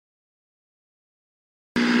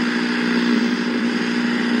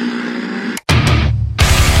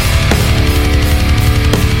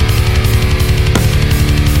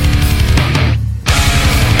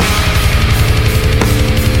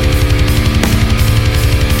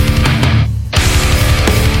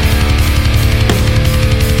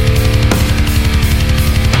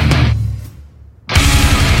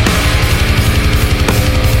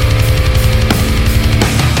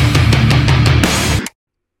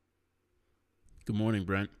Good morning,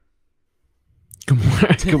 Brent. Good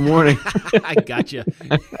morning. Good morning. I got you.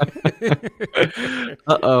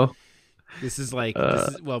 Uh-oh. This Uh,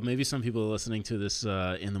 is well, maybe some people are listening to this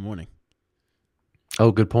in the morning.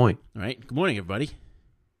 oh, good point. All right. Good morning, everybody.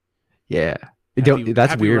 Yeah. Happy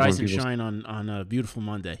That's happy weird when rise and people shine on a beautiful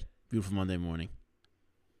Monday. Beautiful Monday morning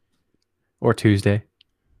or Tuesday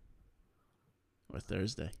or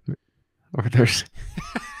Thursday. or Thursday.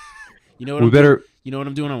 You know what We I'm doing? better You know what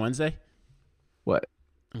I'm doing on Wednesday? what?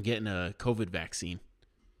 I'm getting a COVID vaccine.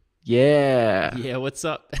 Yeah. Yeah, what's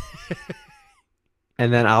up?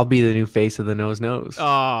 And then I'll be the new face of the nose.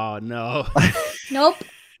 Oh no. Nope.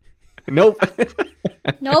 Nope.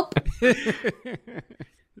 Nope. That's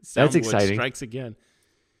Soundboard exciting. strikes again.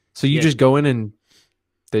 So you Yeah. just go in and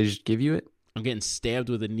they just give you it? I'm getting stabbed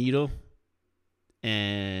with a needle,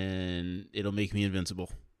 and it'll make me invincible.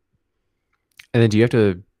 And then do you have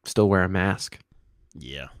to still wear a mask?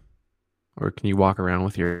 Yeah. Or can you walk around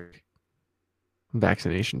with your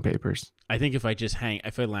vaccination papers? I think if I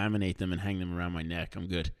laminate them and hang them around my neck, I'm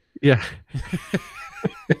good. Yeah.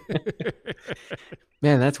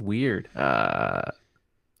 Man, that's weird.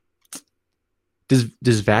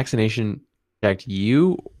 Does vaccination protect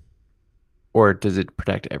you, or does it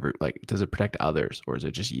protect does it protect others, or is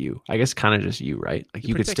it just you? I guess kind of just you, right? Like It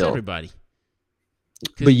you could protects still, everybody.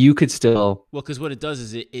 but you could still. Well, because what it does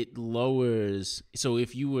is it lowers. So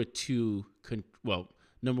if you were to,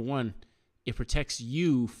 number one, it protects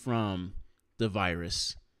you from the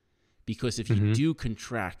virus, because if you Mhm. do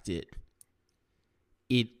contract it,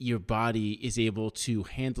 your body is able to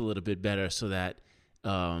handle it a bit better, so that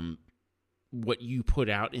what you put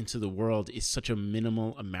out into the world is such a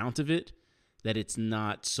minimal amount of it that it's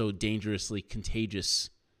not so dangerously contagious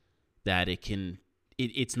that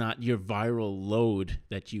it's not your viral load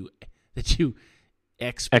that you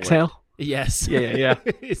export. Exhale. Yes. Yeah.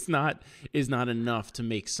 is not enough to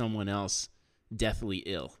make someone else deathly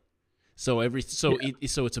ill. So it's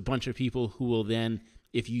a bunch of people who will then,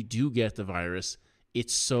 if you do get the virus,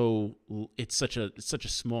 it's such a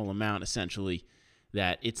small amount essentially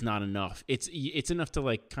that it's not enough. It's enough to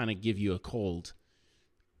like kind of give you a cold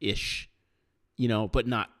ish, but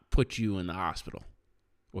not put you in the hospital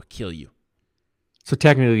or kill you. So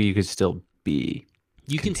technically, you could still be.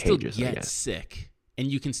 You can still contagious, I get guess. sick, and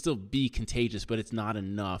you can still be contagious, but it's not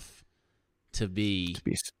enough to be To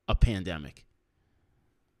be a pandemic.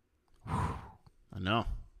 I know.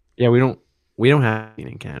 Yeah, we don't have it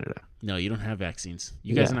in Canada. No, you don't have vaccines.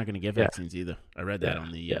 You guys Yeah. are not going to get Yeah. vaccines either. I read that Yeah.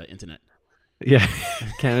 on the Yeah. internet. Yeah,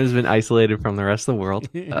 Canada's been isolated from the rest of the world.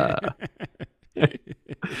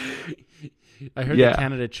 I heard Yeah. that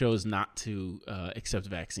Canada chose not to accept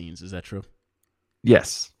vaccines. Is that true?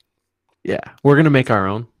 Yes. Yeah, we're gonna make our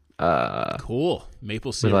own. Cool. Maple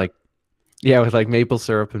With syrup. with like maple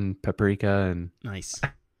syrup and paprika Nice.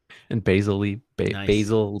 and basil Nice.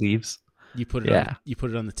 basil leaves. You put it Yeah. on. You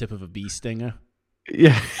put it on the tip of a bee stinger.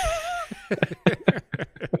 Yeah.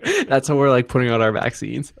 That's how we're like putting out our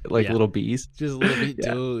vaccines, like Yeah. little bees. Just a little bit,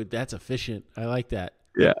 Yeah. dude. That's efficient. I like that.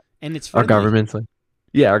 Yeah. And it's Our friendly.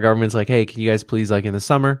 government's like, hey, can you guys please, like in the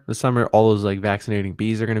summer, all those like vaccinating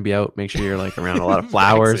bees are gonna be out. Make sure you're like around a lot of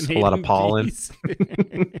flowers, a lot of pollen.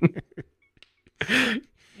 Vaccinating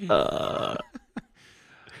bees. Uh,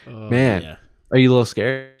 Oh, Man. yeah. are you a little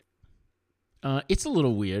scared? It's a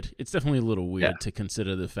little weird. It's definitely a little weird Yeah. to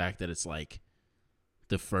consider the fact that it's like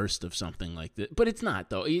the first of something like that, but it's not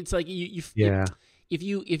though. It's like Yeah. if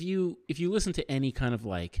you listen to any kind of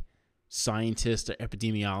like scientist or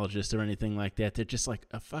epidemiologist or anything like that, they're just like,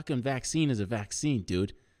 a fucking vaccine is a vaccine,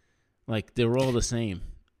 dude. Like they're all the same.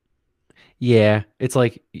 Yeah, it's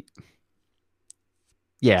like,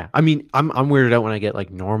 yeah. I mean, I'm weirded out when I get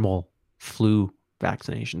like normal flu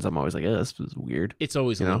vaccinations. I'm always like, oh, this is weird. It's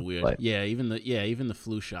always a You know, little weird. but- Yeah, even the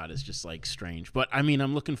flu shot is just like strange. But I mean,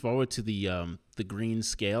 I'm looking forward to the green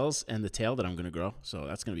scales and the tail that I'm gonna grow. So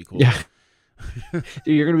that's gonna be cool. Yeah. Dude,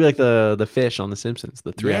 you're gonna be like the fish on The Simpsons,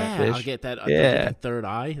 the three-eyed Yeah, fish. I'll get that. I'll Yeah. get that third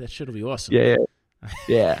eye. That shit'll be awesome. Yeah,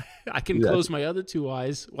 yeah. I can Exactly. close my other two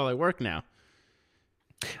eyes while I work now.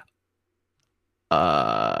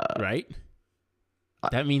 Right?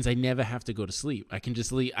 That means I never have to go to sleep. I can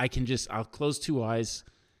just leave. I'll close two eyes,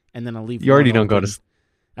 and then I'll leave. You already one don't go to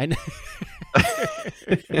open.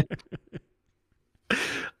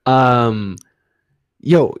 I know.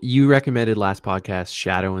 Yo, you recommended last podcast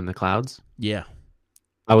Shadow in the Clouds. Yeah,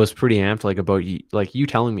 I was pretty amped about you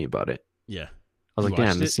telling me about it. yeah. I was You like, damn,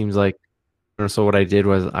 watched this it? seems like. So what I did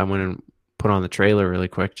was I went and put on the trailer really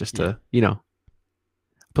quick just to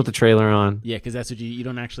put the trailer on. Yeah, because that's what you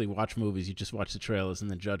don't actually watch movies. You just watch the trailers and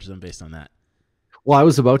then judge them based on that. Well, I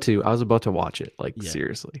was about to watch it, like Yeah.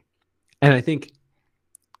 seriously. And I think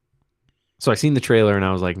so. I seen the trailer and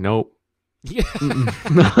I was like, nope, Yeah.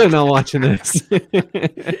 I'm not watching this.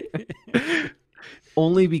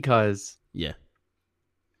 Only because Yeah.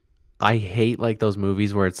 I hate like those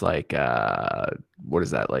movies where it's like, what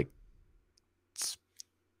is that like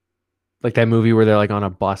that movie where they're like on a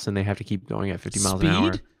bus and they have to keep going at 50 miles an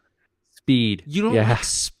hour. Speed? Speed. You don't Yeah. like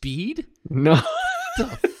Speed? No.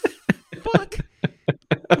 The fuck?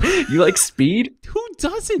 You like Speed? Who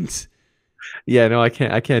doesn't? Yeah, no, I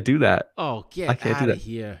can't do that. Oh, I get can't do out of that.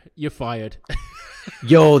 here. You're fired.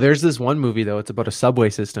 Yo, there's this one movie though. It's about a subway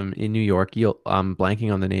system in New York. I'm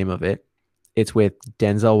blanking on the name of it. It's with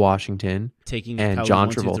Denzel Washington Taking and Pelham John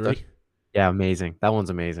 1, 2, Travolta. 3. Yeah, amazing. That one's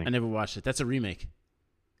amazing. I never watched it. That's a remake.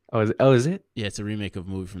 Oh, is it? Yeah, it's a remake of a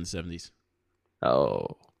movie from the 70s. Oh,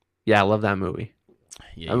 yeah, I love that movie.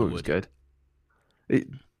 Yeah, That you movie was would. good.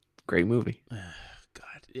 Great movie.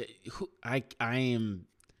 God,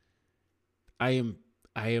 I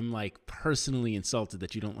am like personally insulted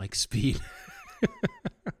that you don't like Speed.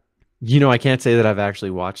 You know, I can't say that I've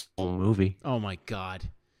actually watched the whole movie. Oh my God,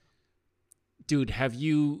 dude, have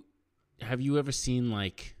you ever seen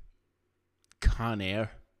like Con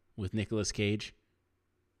Air with Nicolas Cage?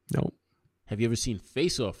 Nope. Have you ever seen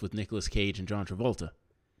Face Off with Nicolas Cage and John Travolta?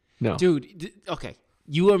 No. Dude, okay,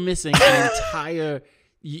 you are missing an entire.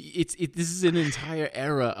 This is an entire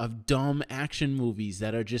era of dumb action movies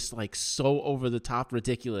that are just like so over the top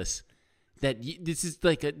ridiculous that this is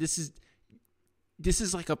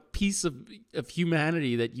like a piece of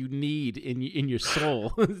humanity that you need in your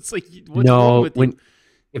soul. It's like, what's wrong with you?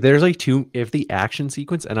 If there's like if the action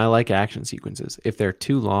sequence, and I like action sequences, if they're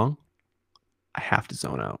too long, I have to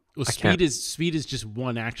zone out. Well, I can't. Speed is just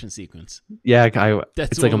one action sequence. Yeah,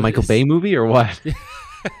 That's it's like a all it Michael is. Bay movie or what?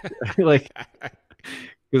 Like,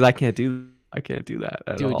 because I can't do that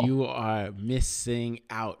at Dude, all. you are missing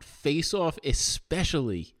out. Face Off,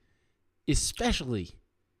 especially.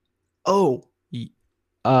 Oh,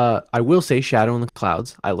 I will say Shadow in the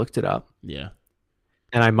Clouds. I looked it up, Yeah.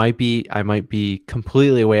 and I might be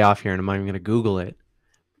completely way off here, and I'm not even going to Google it.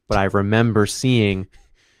 But I remember seeing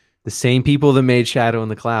the same people that made Shadow in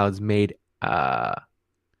the Clouds made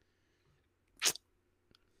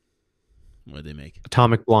What did they make?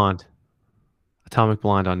 Atomic Blonde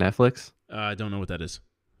on Netflix. I don't know what that is.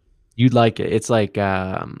 You'd like it. It's like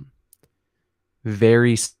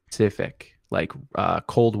very specific, like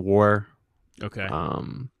Cold War Okay.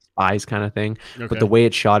 spies kind of thing. Okay. But the way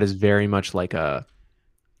it's shot is very much like an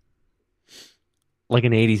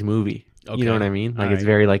 80s movie. Okay. You know what I mean? Like All it's right.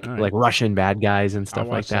 very All right. like Russian bad guys and I'll stuff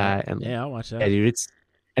like watch that. that. And Yeah, I'll watch that. yeah, dude,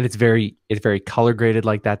 it's very color graded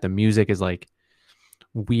like that. The music is like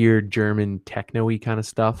weird German techno-y kind of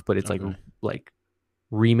stuff, but it's Okay. like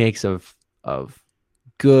remakes of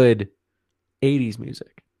good 80s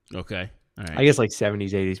music. Okay. All right. I guess like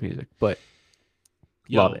 70s, 80s music, but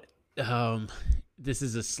love it. This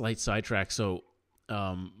is a slight sidetrack. So,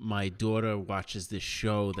 my daughter watches this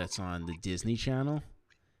show that's on the Disney Channel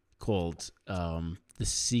called The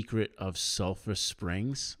Secret of Sulphur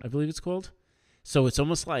Springs, I believe it's called. So it's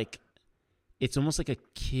almost like a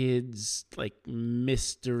kid's like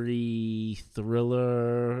mystery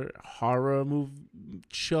thriller horror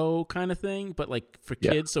show kind of thing, but like for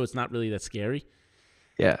kids, so it's not really that scary.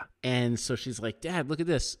 Yeah. And so she's like, "Dad, look at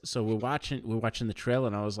this." So we're watching the trailer,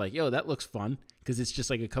 and I was like, "Yo, that looks fun," because it's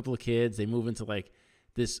just like a couple of kids. They move into like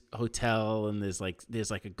this hotel, and there's like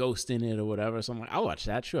a ghost in it or whatever. So I'm like, "I'll watch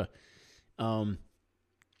that, sure."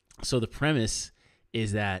 So the premise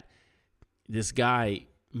is that this guy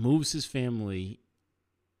moves his family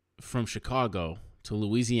from Chicago to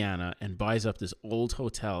Louisiana and buys up this old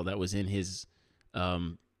hotel that was in his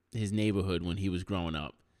neighborhood when he was growing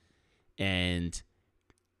up, and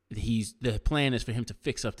the plan is for him to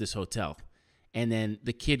fix up this hotel. And then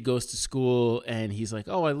the kid goes to school and he's like,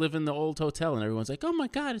 "Oh, I live in the old hotel." And everyone's like, "Oh my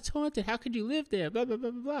God, it's haunted. How could you live there? Blah, blah,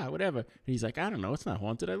 blah, blah, blah," whatever. And he's like, "I don't know. It's not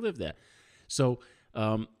haunted. I live there." So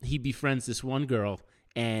he befriends this one girl,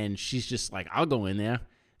 and she's just like, "I'll go in there."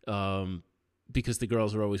 Because the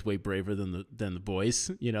girls are always way braver than the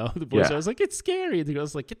boys, you know. The boys are always like, "It's scary." And the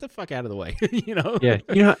girls are like, "Get the fuck out of the way," you know. Yeah,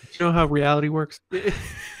 you know how reality works.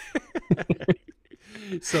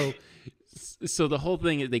 So the whole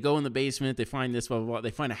thing is they go in the basement, they find this, blah, blah, blah.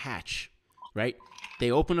 They find a hatch, right?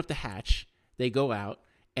 They open up the hatch, they go out,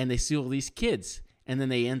 and they see all these kids. And then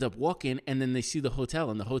they end up walking, and then they see the hotel,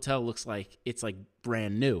 and the hotel looks like it's like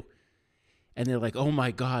brand new. And they're like, "Oh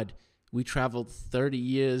my God, we traveled 30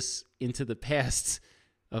 years into the past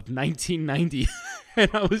of 1990. And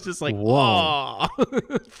I was just like, whoa. "Oh,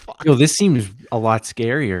 fuck." Yo, this seems a lot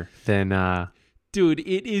scarier than Dude,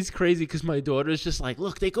 it is crazy because my daughter's just like,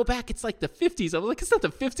 look, they go back. It's like the 50s. I'm like, it's not the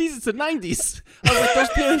 50s. It's the 90s. I was like, those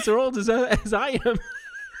parents are old as I am.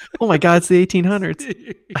 Oh my God, it's the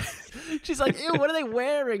 1800s. She's like, ew, what are they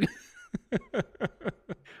wearing?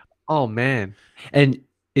 Oh man. And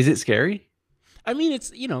is it scary? I mean,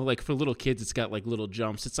 it's, like for little kids, it's got like little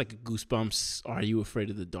jumps. It's like a Goosebumps, Are You Afraid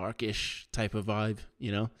of the Dark-ish type of vibe,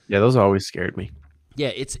 Yeah, those always scared me.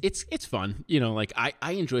 Yeah, it's fun. Like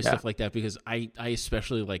I enjoy stuff like that because I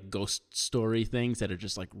especially like ghost story things that are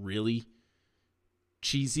just like really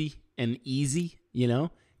cheesy and easy,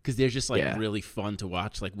 because they're just like really fun to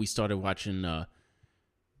watch. Like we started watching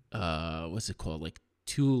what's it called? Like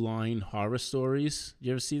 2-line horror stories.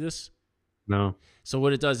 You ever see this? No. So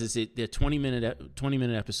what it does is they're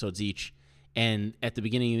 20-minute episodes each, and at the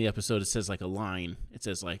beginning of the episode it says like a line. It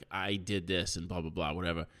says like I did this and blah blah blah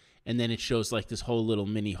whatever. And then it shows like this whole little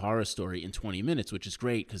mini horror story in 20 minutes, which is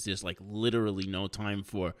great because there's like literally no time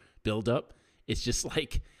for build up. It's just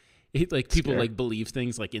like people like believe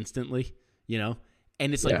things like instantly, and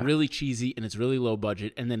it's like really cheesy and it's really low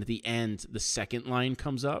budget. And then at the end, the second line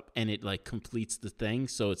comes up and it like completes the thing.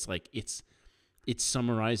 So it's like it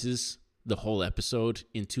summarizes the whole episode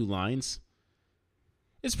in 2 lines.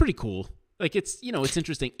 It's pretty cool. Like it's it's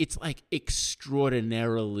interesting. It's like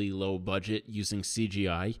extraordinarily low budget using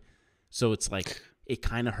CGI. So it's like it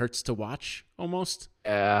kind of hurts to watch almost.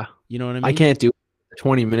 Yeah. You know what I mean? I can't do it.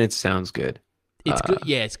 20 minutes sounds good. It's good.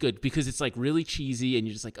 Yeah, it's good because it's like really cheesy and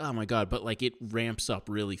you're just like, oh my God. But like it ramps up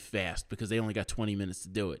really fast because they only got 20 minutes to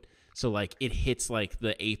do it. So like it hits like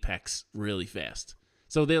the apex really fast.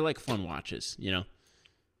 So they're like fun watches,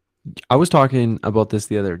 I was talking about this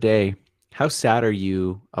the other day. How sad are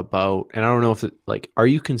you about, and I don't know if are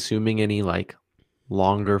you consuming any like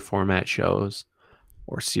longer format shows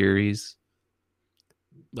or series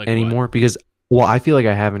like anymore? What? Because, I feel like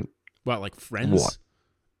I haven't. What, like Friends? What?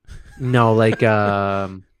 No, like,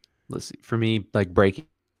 let's see. For me, like Breaking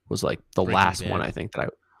was like the Breaking last Bad. one I think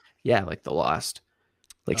that like the last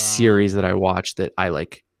like series that I watched that I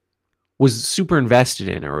like was super invested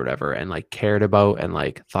in or whatever and like cared about and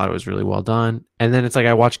like thought it was really well done. And then it's like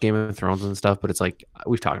I watched Game of Thrones and stuff, but it's like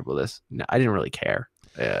we've talked about this. I didn't really care.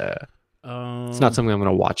 It's not something I'm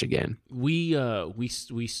gonna watch again. We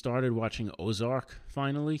started watching Ozark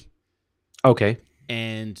finally. Okay.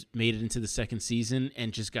 And made it into the second season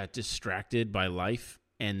and just got distracted by life.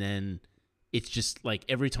 And then it's just like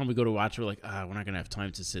every time we go to watch, we're like, we're not gonna have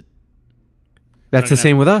time to sit. That's the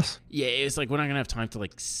same with us. Yeah, it's like we're not gonna have time to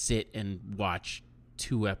like sit and watch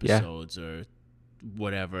 2 episodes or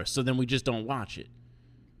whatever. So then we just don't watch it.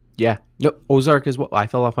 Yeah. No, Ozark is what I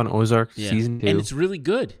fell off on Ozark season 2. And it's really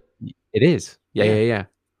good. It is. Yeah.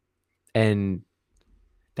 And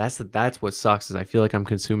that's what sucks is I feel like I'm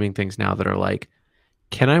consuming things now that are like,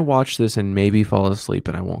 can I watch this and maybe fall asleep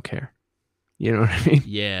and I won't care? You know what I mean?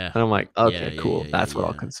 Yeah. And I'm like, okay, cool. That's what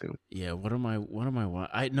I'll consume. Yeah. What am I?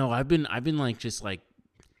 I've been like just like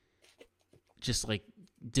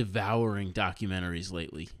devouring documentaries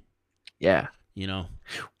lately. Yeah.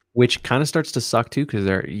 Which kind of starts to suck too, because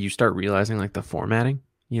you start realizing like the formatting.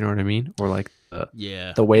 You know what I mean? Or like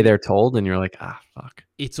the way they're told, and you're like, fuck.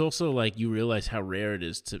 It's also like you realize how rare it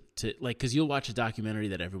is to like, because you'll watch a documentary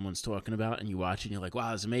that everyone's talking about, and you watch it and you're like,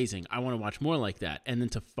 wow, that's amazing. I want to watch more like that. And then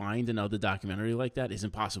to find another documentary like that is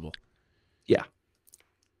impossible. Yeah.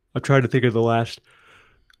 I'm trying to think of the last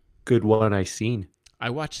good one I seen.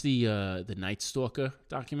 I watched the Night Stalker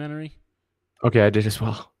documentary. Okay, I did as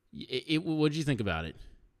well. What did you think about it?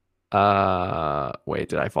 Wait,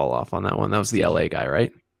 did I fall off on that one? That was the LA guy,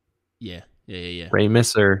 right? Yeah.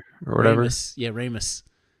 Ramus or whatever. Ramus. Yeah, Ramus.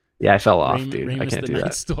 Yeah, I fell off, dude. Ramus, I can't do Night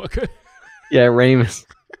that. Stalker. Yeah, Ramus.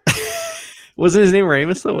 Wasn't his name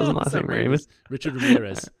Ramus though? Wasn't last name Ramus? Richard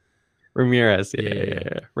Ramirez. Ramirez.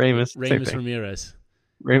 Yeah. Ramus. Ramus Ramirez.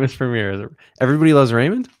 Ramus Ramirez. Everybody loves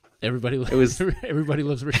Raymond. Everybody loves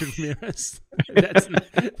Richard Ramirez. That's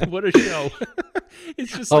what a show.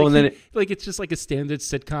 It's just it's just like a standard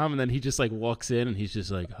sitcom, and then he just like walks in and he's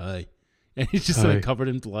just like, hi. And he's just like covered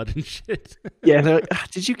in blood and shit. Yeah, and they're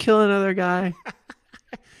like, did you kill another guy?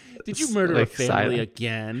 Did you murder a family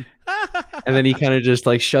again? And then he kind of just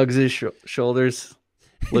like shrugs his shoulders,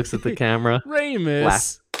 looks at the camera.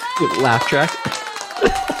 Ramus. Laugh track.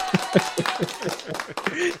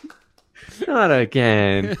 Not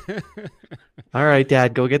again. All right,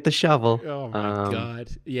 Dad, go get the shovel. Oh my God.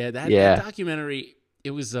 Yeah, that documentary,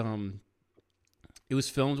 it was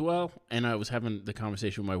filmed well, and I was having the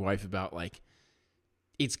conversation with my wife about like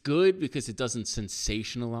it's good because it doesn't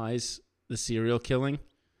sensationalize the serial killing,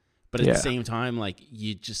 but at the same time, like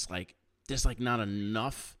you just like there's like not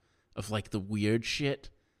enough of like the weird shit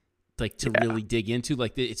like to really dig into.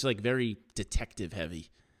 Like it's like very detective heavy.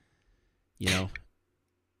 You know.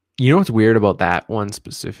 You know what's weird about that one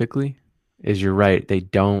specifically is you're right. They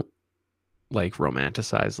don't like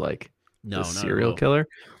romanticize like the serial killer.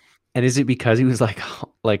 And is it because he was like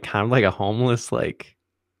kind of like a homeless like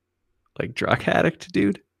drug addict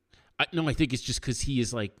dude? No, I think it's just because he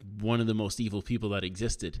is like one of the most evil people that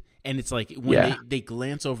existed, and it's like when they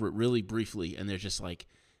glance over it really briefly, and they're just like,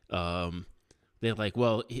 they're like,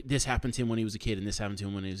 well, this happened to him when he was a kid, and this happened to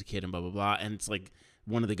him when he was a kid, and blah blah blah, and it's like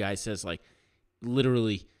one of the guys says like,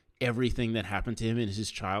 literally everything that happened to him in his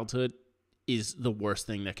childhood is the worst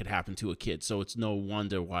thing that could happen to a kid, so it's no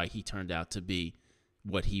wonder why he turned out to be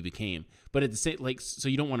what he became. But at the same, like, so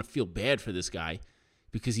you don't want to feel bad for this guy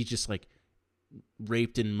because he just like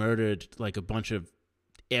raped and murdered like a bunch of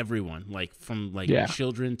everyone, like from like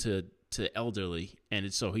children to elderly,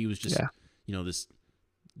 and so he was just you know, this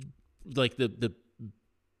like the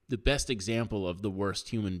best example of the worst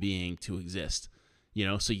human being to exist, you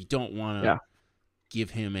know. So you don't want to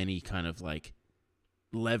give him any kind of like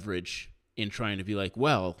leverage in trying to be like,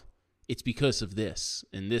 well, it's because of this,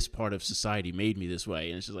 and this part of society made me this way.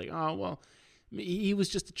 And it's just like, oh, well, he was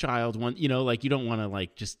just a child. One, you know, like you don't want to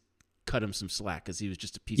like just cut him some slack because he was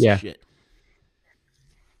just a piece of shit.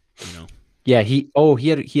 You know? Yeah, he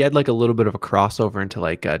had like a little bit of a crossover into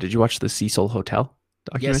like, did you watch the Cecil Hotel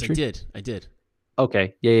documentary? Yes, I did.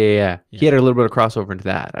 Okay, yeah. He had a little bit of crossover into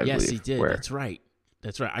that, I believe. Yes, he did. That's right.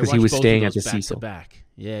 Because he was staying at the Cecil. Back.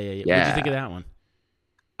 Yeah. What did you think of that one?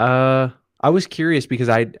 I was curious because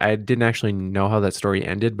I didn't actually know how that story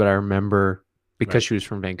ended, but I remember because she was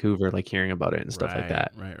from Vancouver, like hearing about it and stuff like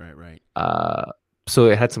that. Right. So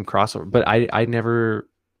it had some crossover, but I never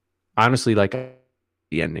honestly like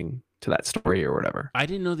the ending to that story or whatever. I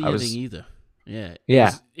didn't know the ending either. Yeah. It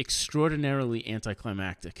was extraordinarily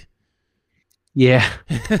anticlimactic. Yeah.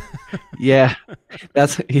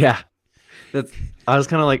 That's I was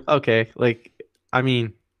kind of like, okay, like, I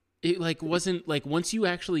mean, it like wasn't like once you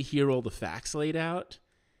actually hear all the facts laid out,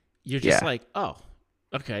 you're just like, oh,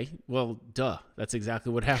 okay, well, duh, that's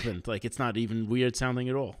exactly what happened. Like, it's not even weird sounding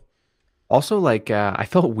at all. Also, like, I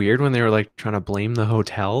felt weird when they were like trying to blame the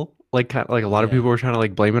hotel. Like a lot of people were trying to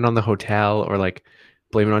like blame it on the hotel or like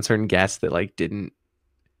blame it on certain guests that like didn't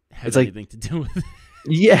have anything to do with it.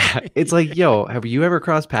 Yeah, it's like, yo, have you ever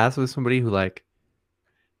crossed paths with somebody who like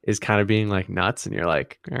is kind of being like nuts, and you're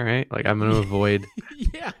like, all right, like I'm gonna avoid.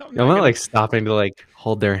 I'm not like stopping to like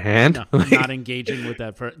hold their hand. No, like, not engaging with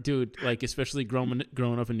that dude. Like especially growing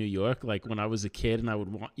up in New York, like when I was a kid and I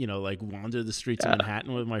would like wander the streets of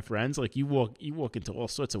Manhattan with my friends. Like you walk into all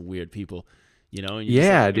sorts of weird people, you know. And you're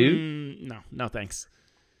just like, dude. No, thanks.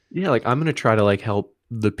 Yeah, like I'm gonna try to like help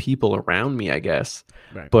the people around me, I guess.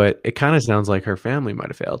 Right. But it kind of sounds like her family might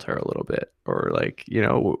have failed her a little bit, or like, you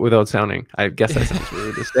know, without sounding, I guess that sounds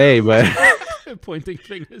weird to say, but pointing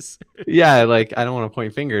fingers. Yeah, like I don't want to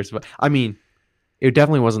point fingers, but I mean, it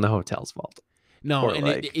definitely wasn't the hotel's fault. No, or and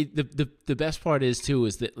like, the best part is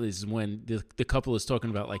when the couple is talking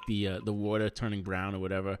about like the water turning brown or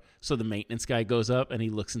whatever. So the maintenance guy goes up and he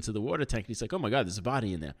looks into the water tank and he's like, "Oh my God, there's a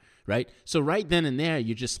body in there!" Right? So right then and there,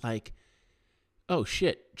 you're just like, "Oh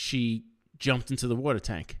shit, she jumped into the water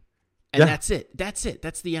tank," and that's it. That's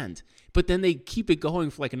the end. But then they keep it going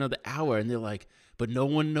for like another hour, and they're like, "But no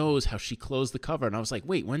one knows how she closed the cover." And I was like,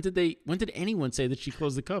 "Wait, when did anyone say that she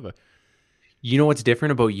closed the cover?" You know what's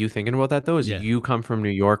different about you thinking about that though is you come from New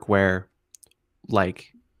York, where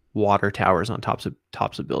like water towers on tops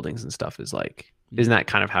of buildings and stuff is like, isn't that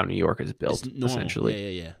kind of how New York is built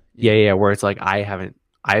essentially? Yeah. Where it's like I haven't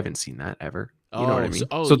seen that ever. You know what I mean?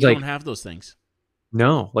 So you don't have those things.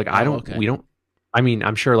 No, like I don't. Okay. We don't. I mean,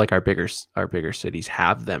 I'm sure like our bigger cities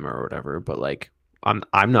have them or whatever, but like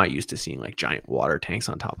I'm not used to seeing like giant water tanks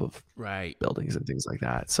on top of buildings and things like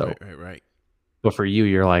that. So right. But for you,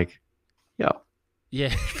 you're like, yo,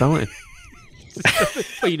 fell in.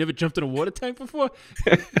 Wait, you never jumped in a water tank before?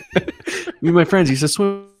 Me and my friends used to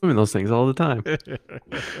swim in those things all the time.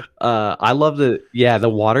 I love the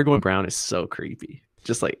water going brown is so creepy.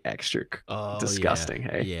 Just like extra disgusting.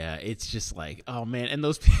 Hey, it's just like, oh man, and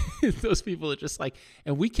those people are just like,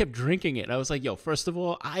 and we kept drinking it. I was like, yo, first of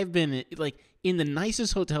all, I've been in the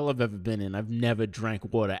nicest hotel I've ever been in. I've never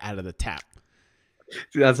drank water out of the tap.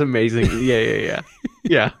 That's amazing.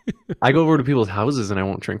 Yeah. I go over to people's houses and I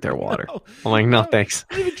won't drink their water. I'm like, no, thanks.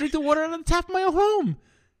 I don't even drink the water out of the tap of my own home.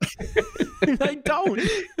 I don't.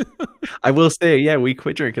 I will say, yeah, we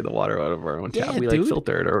quit drinking the water out of our own tap. Yeah, We dude.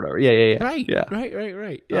 filter it or whatever. Yeah. Right. Yeah.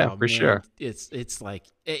 Right. Yeah, Oh, for man. sure. It's like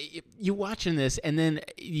you watching this, and then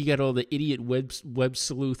you got all the idiot web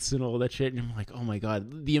sleuths and all that shit, and I'm like, oh my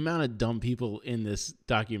god, the amount of dumb people in this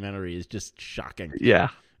documentary is just shocking. Yeah.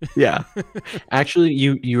 Actually,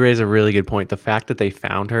 you raise a really good point. The fact that they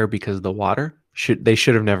found her because of the water, they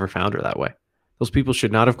should have never found her that way. Those people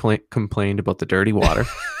should not have complained about the dirty water.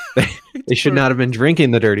 They should not have been drinking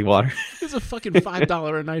the dirty water. It's a fucking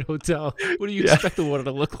 $5 a night hotel. What do you expect the water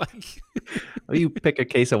to look like? You pick a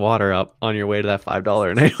case of water up on your way to that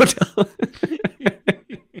 $5 a night hotel.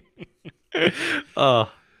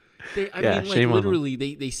 Oh, I mean, like literally,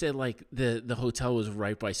 they said like the hotel was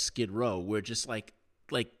right by Skid Row, where just like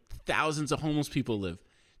thousands of homeless people live.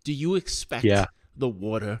 Do you expect the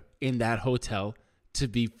water in that hotel to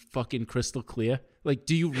be fucking crystal clear? Like,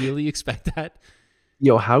 do you really expect that?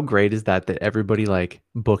 Yo, how great is that everybody like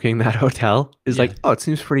booking that hotel is like, oh, it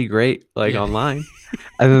seems pretty great, like online.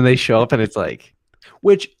 And then they show up and it's like,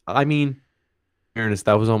 which, I mean, Ernest,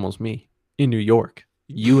 that was almost me in New York.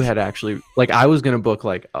 You had actually, like, I was going to book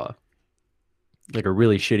like a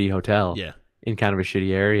really shitty hotel in kind of a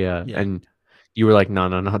shitty area. Yeah. And you were like, no,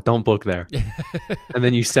 don't book there. And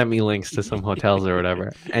then you sent me links to some hotels or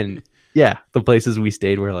whatever. And yeah, the places we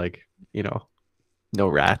stayed were like, no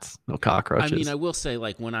rats, no cockroaches. I mean, I will say,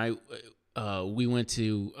 like, when we went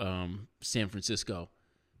to San Francisco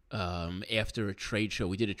after a trade show.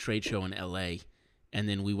 We did a trade show in L.A., and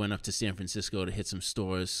then we went up to San Francisco to hit some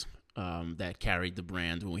stores that carried the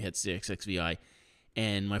brand when we had CXXVI.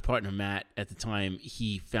 And my partner, Matt, at the time,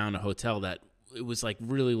 he found a hotel that it was, like,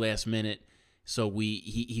 really last minute. So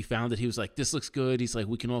he found it. He was like, this looks good. He's like,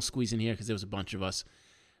 we can all squeeze in here because there was a bunch of us.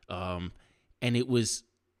 And it was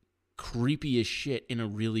creepy as shit in a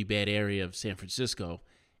really bad area of San Francisco.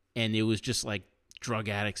 And it was just like drug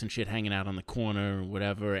addicts and shit hanging out on the corner or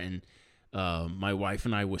whatever. And my wife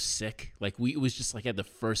and I were sick. Like it was just like at the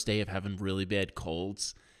first day of having really bad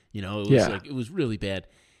colds. It was like it was really bad.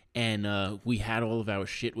 And we had all of our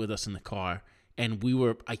shit with us in the car. And we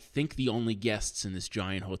were, I think, the only guests in this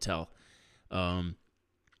giant hotel.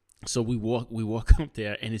 So we walk up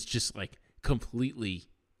there and it's just like completely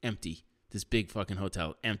empty. This big fucking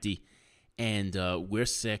hotel, empty. And we're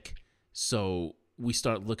sick. So we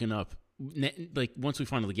start looking up, like once we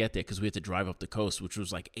finally get there, because we had to drive up the coast, which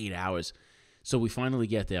was like 8 hours. So we finally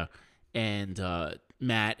get there. And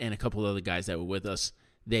Matt and a couple other guys that were with us,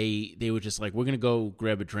 they were just like, we're going to go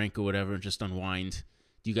grab a drink or whatever and just unwind.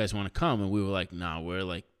 Do you guys want to come? And we were like, no,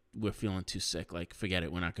 we're feeling too sick. Like, forget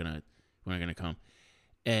it. We're not going to come.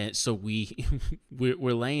 And so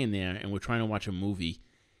we're laying there and we're trying to watch a movie,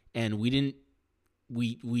 and we didn't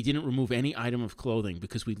remove any item of clothing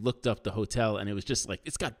because we looked up the hotel and it was just like,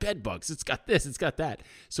 it's got bed bugs, it's got this, it's got that.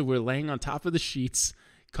 So we're laying on top of the sheets,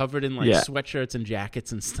 covered in like sweatshirts and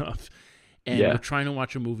jackets and stuff, and we're trying to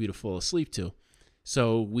watch a movie to fall asleep to.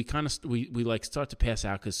 So we kind of we like start to pass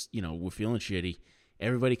out because we're feeling shitty.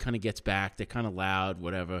 Everybody kind of gets back. They're kind of loud,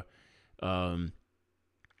 whatever.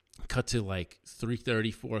 Cut to like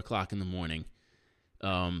 3:30, 4 o'clock in the morning,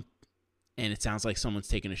 and it sounds like someone's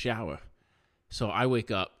taking a shower. So I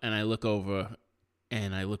wake up and I look over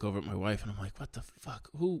at my wife and I'm like, what the fuck?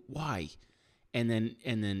 Who? Why? And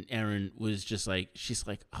then Erin was just like, she's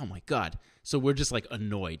like, oh my God. So we're just like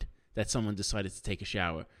annoyed that someone decided to take a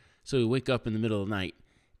shower. So we wake up in the middle of the night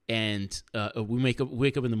and we wake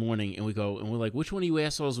up in the morning and we go and we're like, which one of you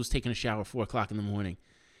assholes was taking a shower 4 o'clock in the morning?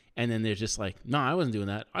 And then they're just like, no, I wasn't doing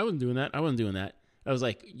that. I wasn't doing that. I was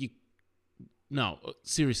like, no,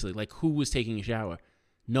 seriously, like who was taking a shower?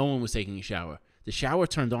 No one was taking a shower. The shower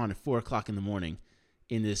turned on at 4 o'clock in the morning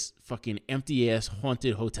in this fucking empty-ass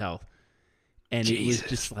haunted hotel. And it was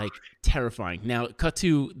just like terrifying. Now, cut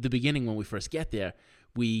to the beginning when we first get there.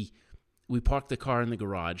 We park the car in the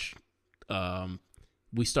garage.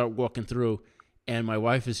 We start walking through, and my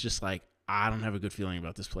wife is just like, I don't have a good feeling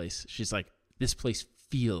about this place. She's like, this place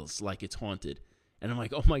feels like it's haunted. And I'm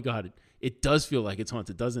like, oh my God, it does feel like it's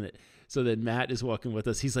haunted, doesn't it? So then Matt is walking with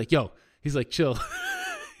us. He's like, chill.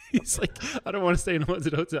 He's like, I don't want to stay in a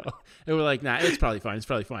haunted hotel. And we're like, nah, it's probably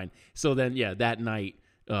fine. So then, that night,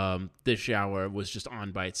 the shower was just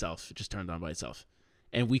on by itself. It just turned on by itself.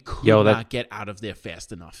 And we could not get out of there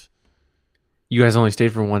fast enough. You guys only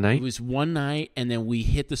stayed for one night? It was one night, and then we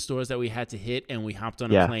hit the stores that we had to hit, and we hopped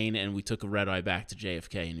on a plane, and we took a red eye back to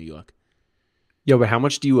JFK in New York. Yo, but how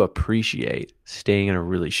much do you appreciate staying in a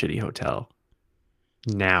really shitty hotel?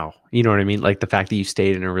 now. You know what I mean? Like the fact that you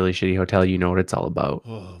stayed in a really shitty hotel, you know what it's all about.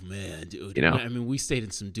 Oh man, dude. You know? I mean, we stayed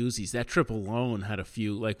in some doozies. That trip alone had a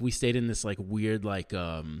few. Like we stayed in this like weird like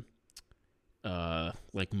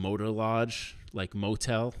motor lodge, like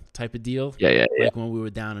motel type of deal. Yeah. Like when we were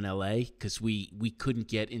down in LA, because we couldn't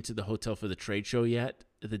get into the hotel for the trade show yet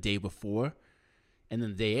the day before, and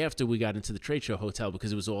then the day after we got into the trade show hotel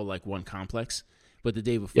because it was all like one complex. But the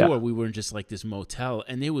day before we were in just like this motel,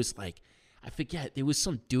 and there was like, I forget, there was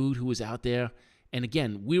some dude who was out there. And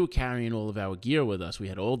again, we were carrying all of our gear with us. We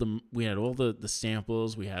had all the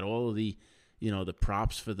samples. We had all of the, the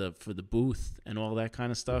props for the booth and all that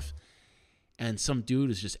kind of stuff. And some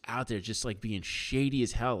dude is just out there, just like being shady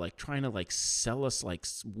as hell, like trying to like sell us like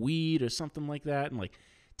weed or something like that, and like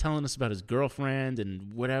telling us about his girlfriend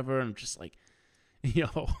and whatever. And I'm just like,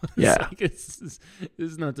 this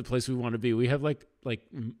is not the place we want to be. We have like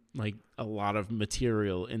a lot of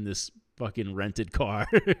material in this fucking rented car.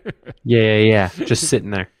 Yeah. Just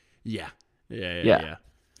sitting there. Yeah. You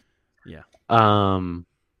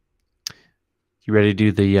ready to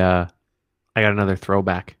do the? I got another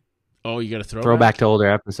throwback. Oh, you got a throwback to older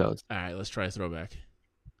episodes. All right, let's try a throwback.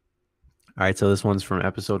 All right, so this one's from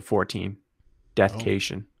episode 14,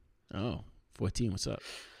 Deathcation. Oh, 14. What's up?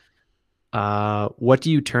 What do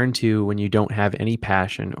you turn to when you don't have any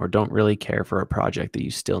passion or don't really care for a project that you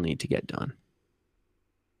still need to get done?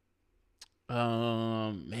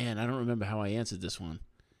 Man, I don't remember how I answered this one,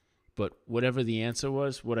 but whatever the answer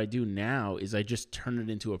was, what I do now is I just turn it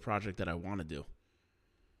into a project that I want to do.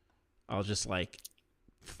 I'll just like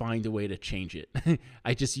find a way to change it.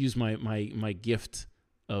 I just use my gift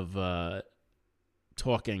of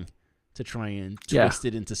talking to try and twist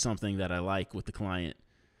it into something that I like with the client.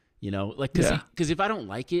 Because if I don't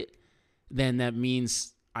like it, then that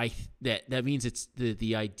means that means it's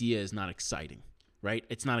the idea is not exciting, right?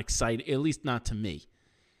 It's not exciting, at least not to me.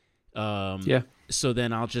 So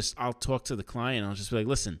then I'll talk to the client. I'll just be like,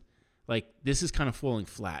 listen, like this is kind of falling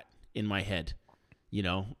flat in my head,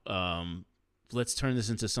 let's turn this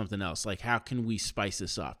into something else. Like, how can we spice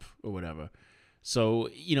this up or whatever? So,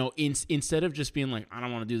 instead of just being like, I don't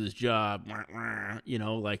want to do this job,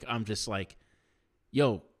 like I'm just like,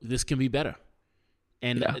 yo, this can be better.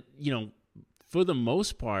 And, for the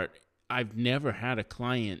most part, I've never had a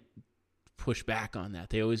client push back on that.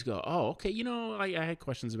 They always go, oh, okay, I had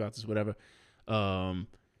questions about this, whatever.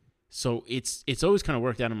 So it's always kind of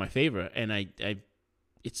worked out in my favor. And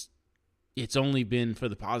it's only been for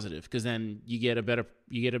the positive, because then you get a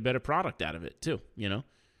better product out of it too,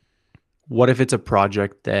 What if it's a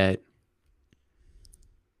project that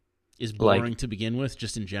is boring to begin with,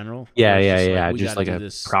 just in general? Just like a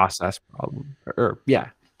process problem, or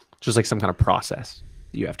just like some kind of process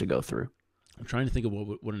you have to go through. I'm trying to think of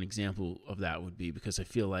what an example of that would be, because I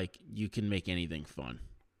feel like you can make anything fun.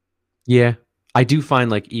 Yeah, I do find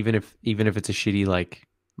like even if it's a shitty like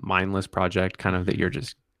mindless project, kind of that you're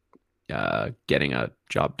just getting a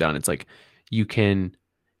job done, it's like you can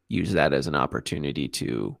use that as an opportunity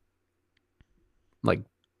to like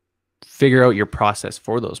figure out your process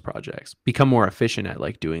for those projects, become more efficient at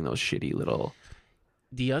like doing those shitty little.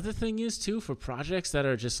 The other thing is too, for projects that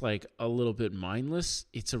are just like a little bit mindless,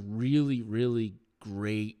 it's a really, really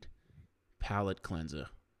great palate cleanser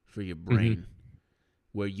for your brain,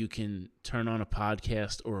 where you can turn on a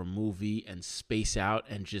podcast or a movie and space out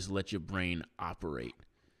and just let your brain operate.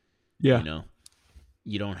 Yeah.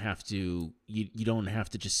 You don't have to you don't have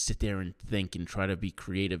to just sit there and think and try to be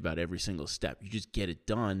creative about every single step. You just get it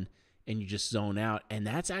done and you just zone out. And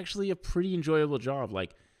that's actually a pretty enjoyable job.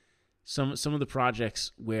 Like some of the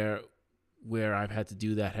projects where I've had to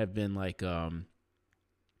do that have been like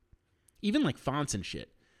even like fonts and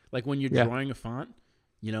shit. Like when you're drawing a font,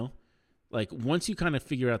 like once you kind of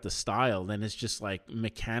figure out the style, then it's just like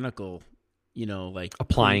mechanical, like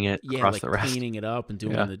applying it across like the rest, cleaning it up and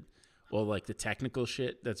doing the technical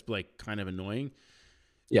shit that's like kind of annoying.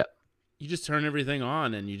 Yeah. You just turn everything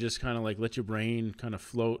on and you just kind of like let your brain kind of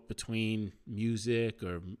float between music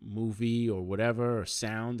or movie or whatever or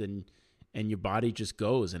sound, and your body just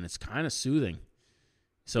goes, and it's kind of soothing.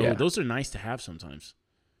 So those are nice to have sometimes.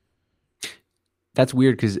 That's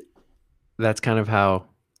weird, because that's kind of how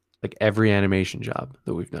like every animation job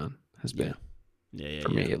that we've done has been. For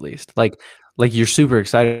me at least. Like you're super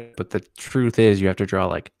excited, but the truth is you have to draw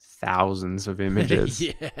like thousands of images.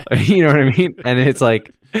 You know what I mean? And it's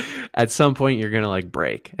like at some point you're gonna like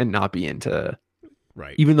break and not be into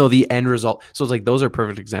right, even though the end result. So it's like those are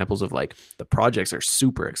perfect examples of like the projects are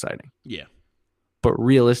super exciting, but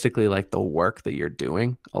realistically like the work that you're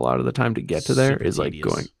doing a lot of the time to get to there is like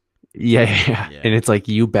going and it's like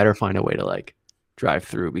you better find a way to like drive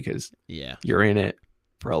through, because you're in it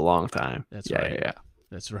for a long time. That's yeah, right. Yeah,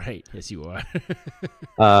 That's right. Yes, you are.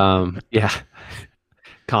 yeah.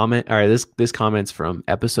 Comment. All right. This comment's from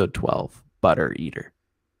episode 12, Butter Eater,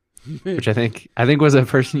 which I think was a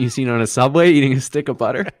person you seen on a Subway eating a stick of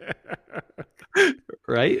butter.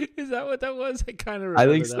 Right? Is that what that was? I kind of I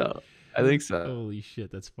remember think that. so. I think so. Holy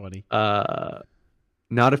shit, that's funny.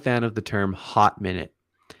 Not a fan of the term hot minute.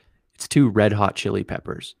 It's too Red Hot Chili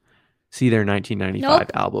Peppers. See their 1995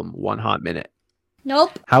 Nope. album, One Hot Minute.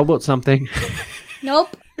 Nope. How about something?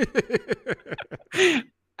 Nope.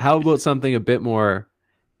 How about something a bit more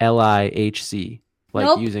LIHC, like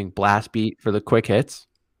Nope. using blast beat for the quick hits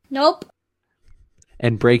Nope.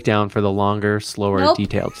 and breakdown for the longer, slower, Nope.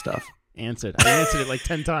 detailed stuff? I answered it like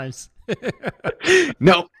 10 times.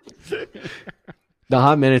 No. The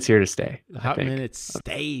hot minute's here to stay. The hot minute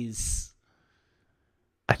stays.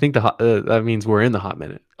 I think that means we're in the hot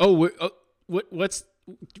minute. Oh,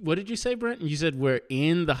 what did you say, Brent? You said we're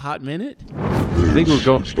in the hot minute? I think we're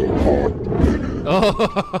going.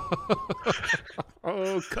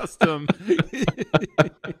 Oh, custom.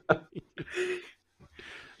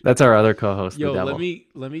 That's our other co-host, Yo, the devil.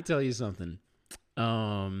 let me tell you something.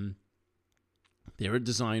 There are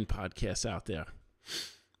design podcasts out there.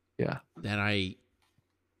 Yeah. That I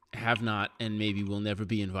have not and maybe will never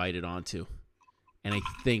be invited onto. And I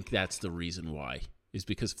think that's the reason why, is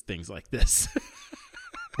because of things like this.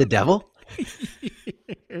 The devil?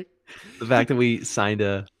 The fact that we signed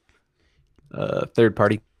a third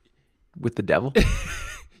party with the devil?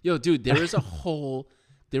 Yo, dude, there is a whole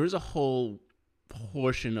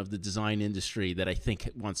portion of the design industry that I think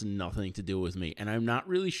wants nothing to do with me. And I'm not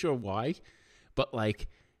really sure why, but like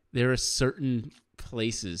there are certain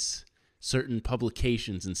places, certain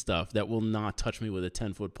publications and stuff that will not touch me with a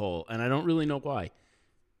 10-foot pole. And I don't really know why.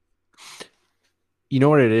 You know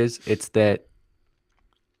what it is? It's that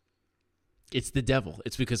it's the devil.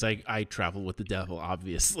 It's because I travel with the devil,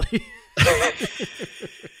 obviously.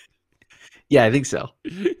 Yeah, I think so.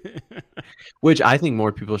 Which I think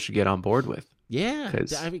more people should get on board with. Yeah,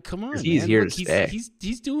 I mean, come on, he's man. here Look, to stay.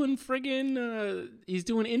 He's doing friggin' he's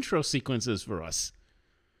doing intro sequences for us.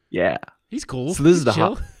 Yeah. He's cool. So this is He's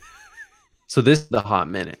chill. So this is the hot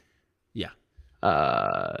minute. Yeah.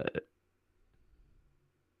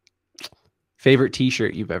 Favorite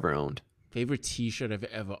T-shirt you've ever owned? Favorite T-shirt I've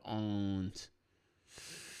ever owned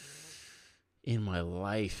in my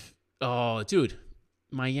life. Oh, dude,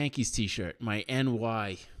 my Yankees T-shirt, my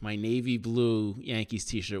NY, my navy blue Yankees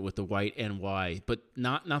T-shirt with the white NY, but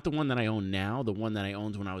not the one that I own now. The one that I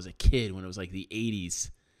owned when I was a kid, when it was like the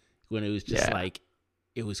 '80s, when it was just like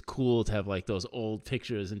it was cool to have like those old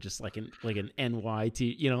pictures and just like an NY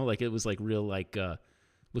T, you know, like it was like real like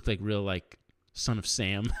looked like real like Son of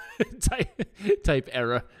Sam type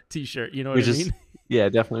era T-shirt. You know what I mean? Yeah,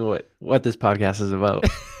 definitely what this podcast is about.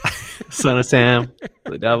 Son of Sam,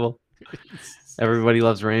 the devil. Everybody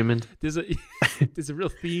loves Raymond. There's a real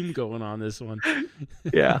theme going on this one.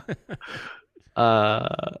 Yeah. Man,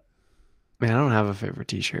 I don't have a favorite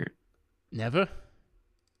T-shirt. Never?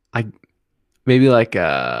 Maybe like no,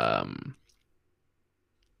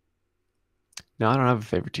 I don't have a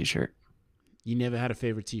favorite T-shirt. You never had a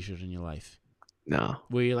favorite T-shirt in your life? No.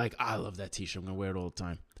 Where you're like, I love that T-shirt. I'm gonna wear it all the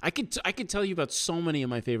time. I could tell you about so many of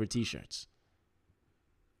my favorite T-shirts.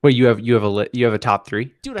 Wait, you have a top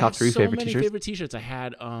three? Dude, top I have three so favorite many T-shirts? favorite T-shirts. I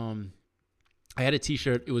had a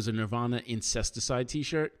T-shirt. It was a Nirvana Incesticide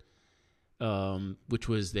T-shirt, which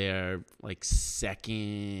was their like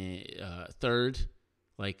third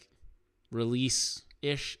like release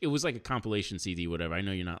ish. It was like a compilation CD, whatever. I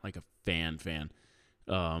know you're not like a fan.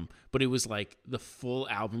 But it was like the full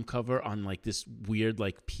album cover on like this weird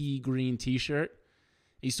like pea green T-shirt.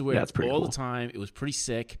 I used to wear it all the time. It was pretty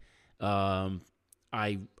sick.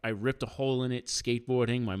 I ripped a hole in it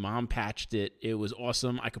skateboarding. My mom patched it. It was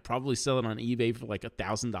awesome. I could probably sell it on eBay for like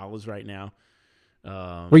 $1,000 right now.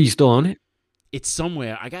 Wait, you still own it? It's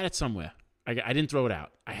somewhere. I got it somewhere. I didn't throw it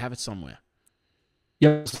out. I have it somewhere.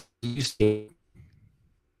 Yes. You skate.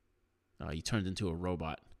 You turned into a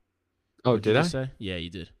robot. Oh, What did I? say? Yeah,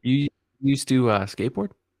 you did. You used to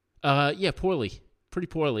skateboard? Yeah, poorly. Pretty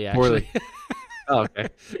poorly, actually. Oh, okay.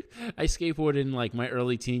 I skateboarded in like my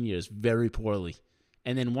early teen years very poorly.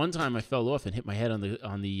 And then one time I fell off and hit my head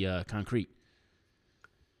on the concrete.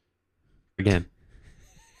 Again.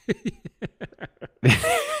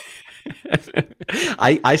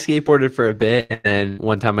 I skateboarded for a bit, and then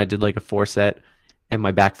one time I did like a 4-set and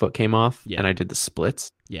my back foot came off and I did the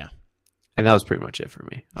splits. Yeah. And that was pretty much it for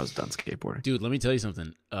me. I was done skateboarding. Dude, let me tell you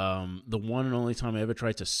something. The one and only time I ever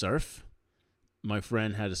tried to surf, my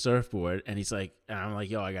friend had a surfboard, and I'm like,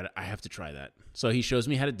 yo, I have to try that. So he shows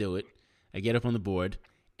me how to do it. I get up on the board,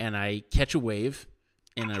 and I catch a wave,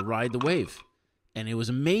 and I ride the wave, and it was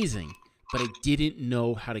amazing. But I didn't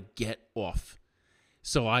know how to get off.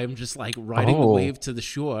 So I'm just like riding the wave to the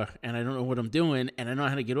shore, and I don't know what I'm doing, and I know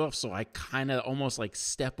how to get off. So I kind of almost like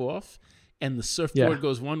step off, and the surfboard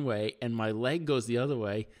goes one way, and my leg goes the other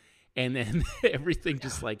way, and then everything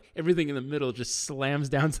in the middle just slams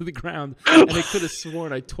down to the ground. And I could have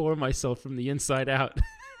sworn I tore myself from the inside out.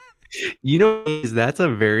 You know, that's a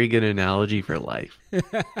very good analogy for life.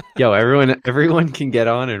 Yo, everyone can get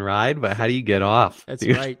on and ride, but how do you get off? That's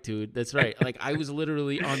right, dude. That's right. Like, I was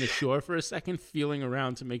literally on the shore for a second, feeling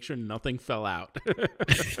around to make sure nothing fell out.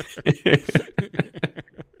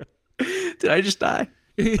 Did I just die?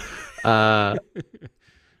 Are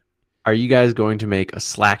you guys going to make a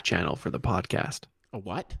Slack channel for the podcast? A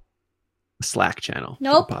what? A Slack channel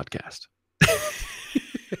Nope. for the podcast.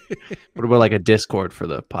 What about like a Discord for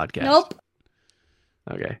the podcast? Nope.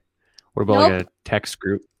 Okay. What about like a text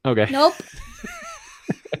group? Okay. Nope.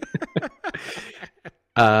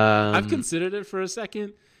 I've considered it for a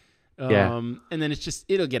second. Yeah. And then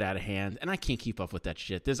it'll get out of hand, and I can't keep up with that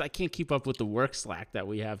shit. I can't keep up with the work Slack that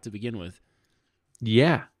we have to begin with.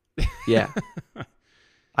 Yeah. Yeah.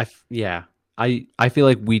 I feel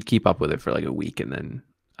like we'd keep up with it for like a week, and then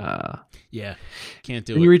yeah, can't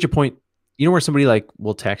do when it. you reach a point, you know, where somebody like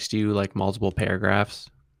will text you like multiple paragraphs,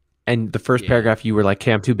 and the first paragraph you were like,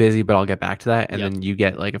 "Okay, I'm too busy, but I'll get back to that," and then you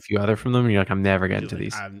get like a few other from them, and you're like, "I'm never getting to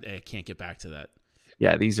these." I can't get back to that.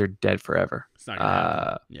 Yeah, these are dead forever. It's not gonna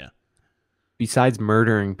happen. Yeah. Besides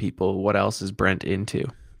murdering people, what else is Brent into?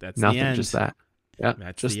 That's nothing. The end. Just that. Yeah,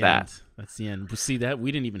 That's just the that. End. That's the end. See that?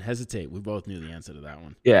 We didn't even hesitate. We both knew the answer to that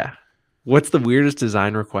one. Yeah. What's the weirdest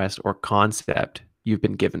design request or concept you've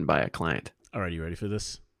been given by a client? All right, you ready for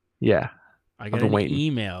this? Yeah. I got an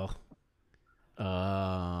email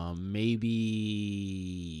maybe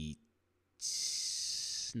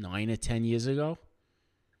 9 or 10 years ago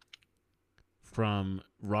from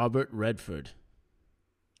Robert Redford.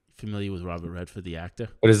 Familiar with Robert Redford, the actor?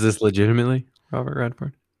 But is this legitimately Robert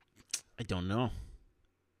Redford? I don't know.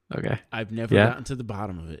 Okay. I've never gotten to the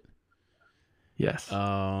bottom of it. Yes.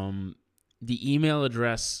 The email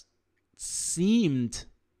address seemed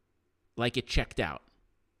like it checked out.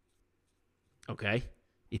 Okay?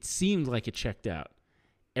 It seemed like it checked out.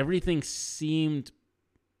 Everything seemed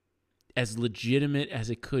as legitimate as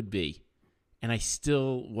it could be. And I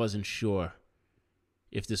still wasn't sure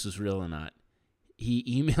if this was real or not.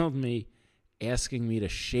 He emailed me asking me to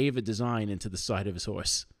shave a design into the side of his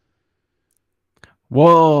horse.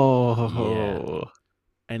 Whoa. Yeah.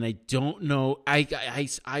 And I don't know.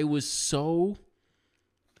 I was so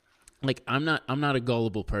like I'm not a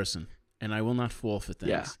gullible person, and I will not fall for things.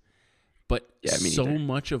 Yeah. But me so neither.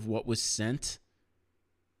 much of what was sent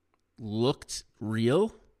looked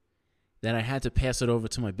real that I had to pass it over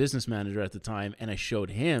to my business manager at the time, and I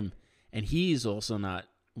showed him, and he's also not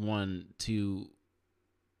one to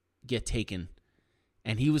get taken.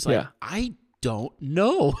 And he was like, I don't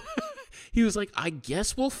know. He was like, I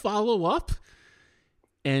guess we'll follow up.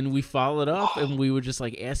 And we followed up, and we were just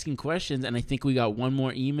like asking questions, and I think we got one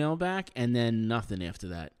more email back, and then nothing after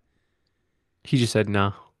that. He just said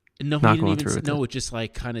no. No, he didn't even know. It just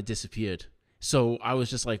like kind of disappeared. So I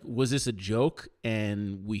was just like, was this a joke?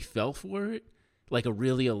 And we fell for it, like a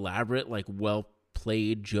really elaborate, like well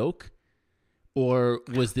played joke, or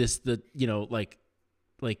was this the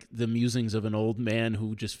like the musings of an old man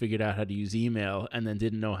who just figured out how to use email and then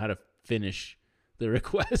didn't know how to finish the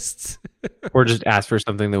requests? Or just asked for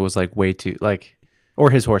something that was like way too like,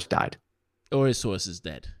 or his horse died. Or his horse is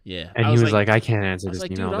dead. Yeah. And he was like, I can't answer this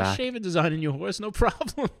email dude, back. I'll shave a design in your horse, no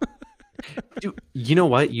problem. Dude, you know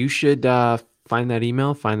what? You should find that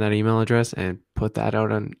email address, and put that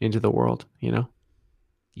out into the world, you know?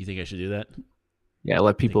 You think I should do that? Yeah,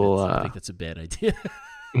 let people... I think that's a bad idea.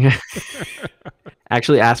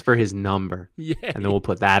 Actually ask for his number. Yeah. And then we'll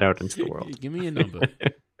put that out into the world. Give me a number.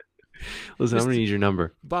 Listen, I'm going to need your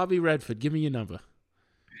number. Bobby Redford, give me your number.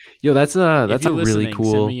 Yo, that's a really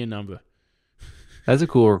cool... Send me your number. That's a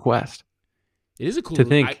cool request. It is a cool... To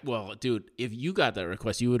think. Well, dude, if you got that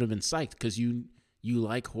request, you would have been psyched because you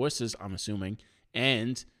like horses, I'm assuming,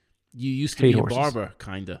 and you used to be a barber,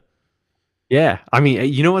 kind of. Yeah. I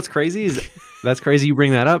mean, you know what's crazy is that's crazy you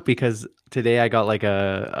bring that up, because today I got like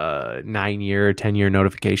a 9-year, 10-year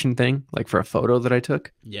notification thing, like for a photo that I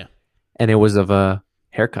took. Yeah. And it was of a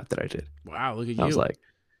haircut that I did. Wow, look at you. I was like,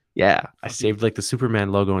 yeah, I saved like the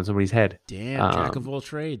Superman logo on somebody's head. Damn, jack of all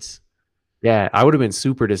trades. Yeah, I would have been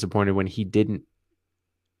super disappointed when he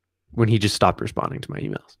just stopped responding to my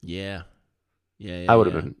emails. Yeah. I would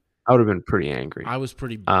have been pretty angry. I was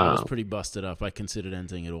pretty busted up. I considered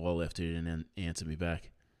ending it all after he didn't answer me back.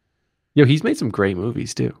 Yo, he's made some great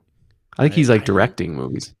movies too. I think he's like directing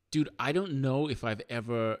movies. Dude, I don't know if I've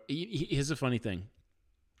ever. Here's a funny thing.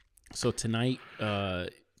 So tonight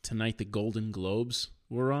the Golden Globes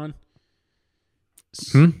were on.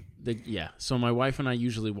 So my wife and I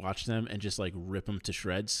usually watch them and just like rip them to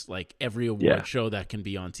shreds. Like every award show that can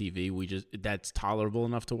be on TV, that's tolerable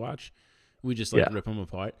enough to watch. We just like rip them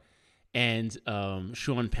apart. And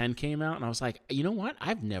Sean Penn came out, and I was like, you know what?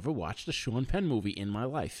 I've never watched a Sean Penn movie in my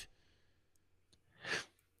life.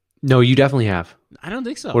 No, you definitely have. I don't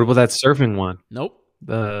think so. What about that surfing one? Nope.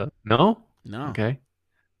 No. Okay.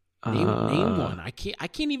 Name one. I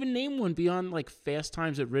can't even name one beyond like Fast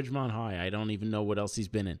Times at Ridgemont High. I don't even know what else he's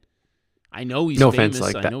been in. I know he's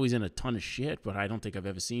famous. I know he's in a ton of shit, but I don't think I've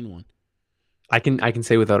ever seen one. I can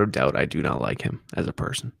say without a doubt I do not like him as a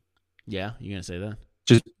person. Yeah, you gonna say that?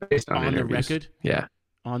 Just based on the interviews. record? Yeah.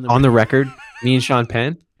 On the record, me and Sean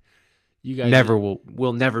Penn, you guys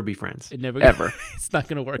we'll never be friends. It never ever. It's not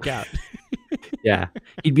gonna work out. Yeah.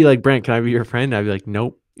 He'd be like, Brent, can I be your friend? I'd be like,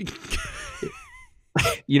 nope.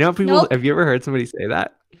 You know, people. Nope. Have you ever heard somebody say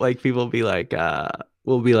that? Like, people be like,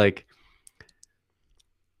 we'll be like,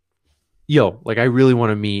 yo, like, I really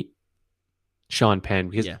want to meet Sean Penn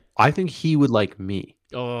because I think he would like me.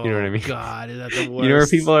 Oh, you know what I mean? God, is that the worst? You know where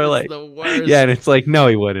people are like, the worst. Yeah, and it's like, no,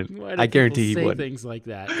 he wouldn't. I guarantee he say wouldn't. Things like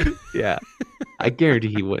that. Yeah, I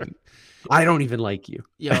guarantee he wouldn't. I don't even like you.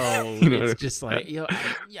 Yo, it's just like,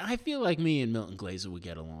 I feel like me and Milton Glaser would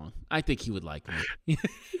get along. I think he would like me.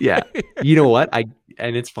 Yeah. You know what?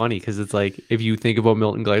 And it's funny because it's like, if you think about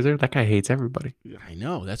Milton Glaser, that guy hates everybody. I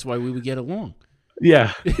know. That's why we would get along.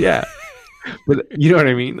 Yeah. Yeah. But you know what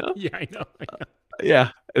I mean, though? Yeah, I know.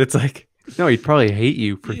 Yeah. And it's like, no, he'd probably hate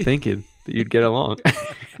you for thinking that you'd get along.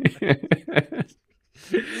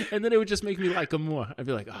 And then it would just make me like him more. I'd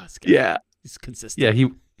be like, oh, this guy, he's consistent. Yeah,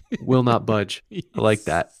 he will not budge. I like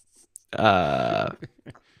that.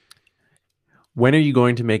 When are you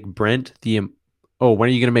going to make Brent the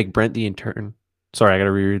intern? Sorry, I got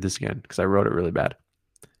to reread this again because I wrote it really bad.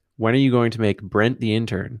 When are you going to make Brent the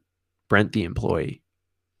intern, Brent the employee?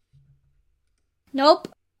 Nope.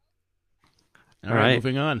 All right,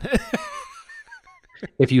 moving on.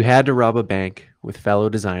 If you had to rob a bank with fellow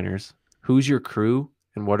designers, who's your crew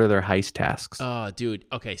and what are their heist tasks? Oh, dude.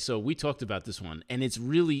 Okay, so we talked about this one, and it's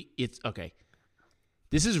okay.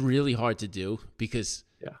 This is really hard to do because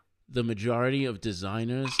the majority of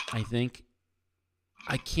designers, I think,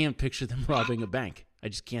 I can't picture them robbing a bank. I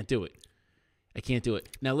just can't do it. I can't do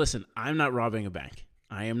it. Now, listen, I'm not robbing a bank.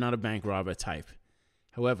 I am not a bank robber type.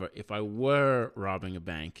 However, if I were robbing a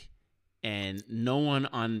bank and no one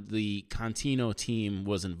on the Contino team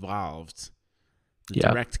was involved, the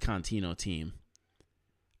direct Contino team,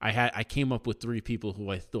 I came up with 3 people who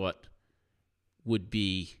I thought would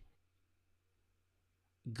be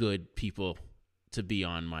good people to be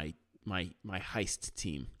on my heist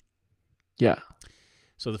team. Yeah.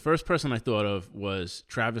 So the first person I thought of was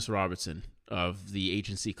Travis Robertson of the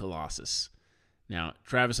agency Colossus. Now,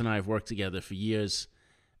 Travis and I have worked together for years.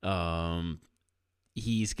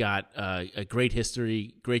 He's got a great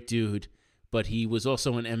history, great dude, but he was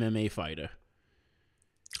also an MMA fighter.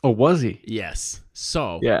 Oh, was he? Yes.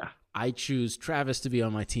 So I choose Travis to be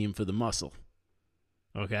on my team for the muscle.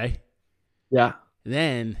 Okay? Yeah.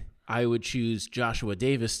 Then I would choose Joshua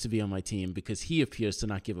Davis to be on my team because he appears to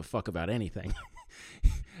not give a fuck about anything.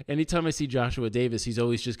 Anytime I see Joshua Davis, he's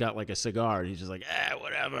always just got like a cigar and he's just like,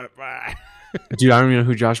 whatever. Bye. Dude, I don't even know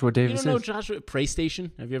who Joshua Davis is. You don't know Joshua?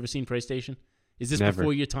 PlayStation? Have you ever seen PlayStation? Is this Never.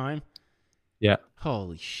 Before your time? Yeah.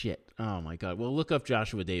 Holy shit. Oh my God. Well, look up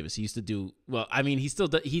Joshua Davis. He used to do,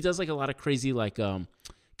 he does like a lot of crazy like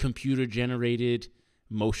computer generated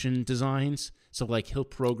motion designs. So like he'll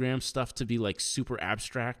program stuff to be like super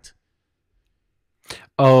abstract.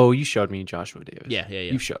 Oh, you showed me Joshua Davis. Yeah.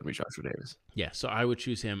 You showed me Joshua Davis. Yeah, so I would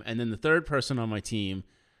choose him. And then the third person on my team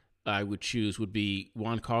I would choose would be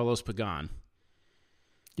Juan Carlos Pagan.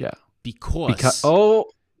 Yeah. Because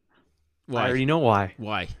why? I already know why.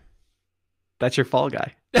 Why? That's your fall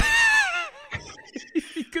guy.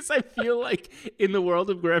 Because I feel like in the world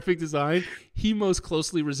of graphic design, he most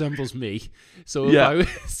closely resembles me. So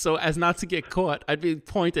so as not to get caught, I'd be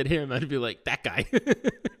point at him. I'd be like, that guy.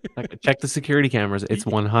 Check the security cameras. It's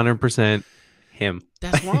 100% him.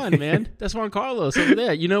 That's Juan, man. That's Juan Carlos over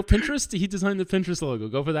there. You know, Pinterest? He designed the Pinterest logo.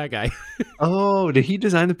 Go for that guy. Oh, did he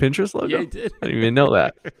design the Pinterest logo? Yeah, he did. I didn't even know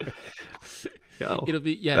that. It'll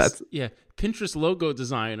be, Pinterest logo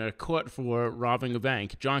designer caught for robbing a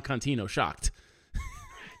bank. John Contino shocked.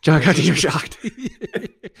 John Contino shocked.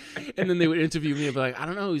 And then they would interview me and be like, I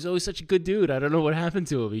don't know. He's always such a good dude. I don't know what happened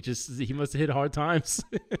to him. He must have hit hard times.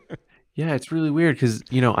 Yeah, it's really weird because,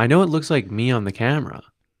 I know it looks like me on the camera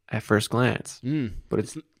at first glance, but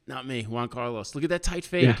It's not me, Juan Carlos. Look at that tight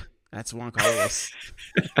yeah. fade. That's Juan Carlos.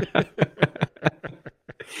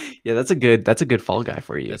 Yeah, that's a good fall guy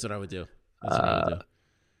for you. That's what I would do. That's what I would do.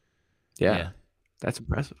 Yeah, that's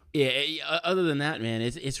impressive. Yeah. Other than that, man,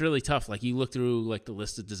 it's really tough. Like you look through like the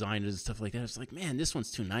list of designers and stuff like that. It's like, man, this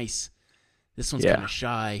one's too nice. This one's kind of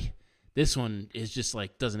shy. This one is just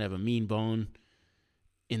like doesn't have a mean bone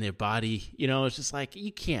in their body. It's just like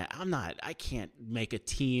I can't make a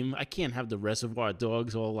team. I can't have the Reservoir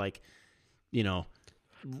Dogs all like,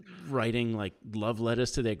 writing like love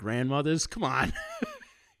letters to their grandmothers. Come on.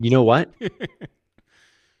 You know what?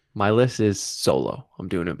 My list is solo. I'm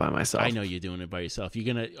doing it by myself. I know you're doing it by yourself.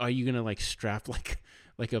 Are you gonna like strap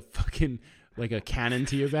like a fucking like a cannon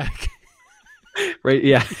to your back? Right?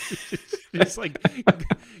 Yeah. Just like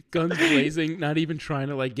guns blazing, not even trying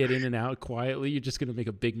to like get in and out quietly. You're just gonna make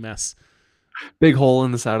a big mess. Big hole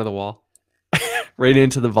in the side of the wall. Right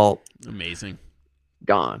into the vault. Amazing.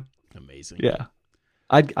 Gone. Amazing. Yeah.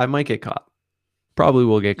 I might get caught. Probably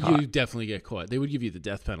will get caught. You definitely get caught. They would give you the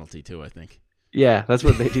death penalty too, I think. Yeah, that's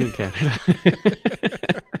what they do in Canada.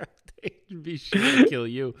 They'd be sure to kill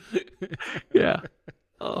you. Yeah.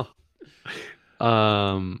 Oh.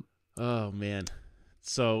 Oh man.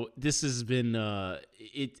 So this has been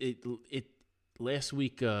last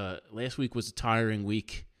week was a tiring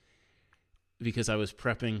week because I was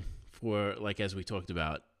prepping for, like, as we talked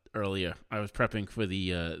about earlier, I was prepping for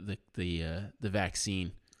the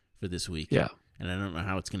vaccine for this week. Yeah. And I don't know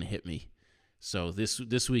how it's going to hit me. So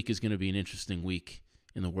this week is going to be an interesting week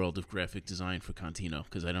in the world of graphic design for Contino,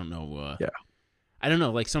 because I don't know. I don't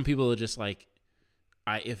know. Like, some people are just like,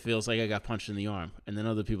 it feels like I got punched in the arm, and then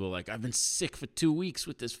other people are like, I've been sick for 2 weeks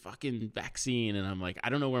with this fucking vaccine, and I'm like, I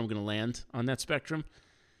don't know where I'm going to land on that spectrum.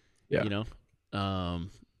 Yeah.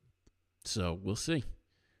 So we'll see.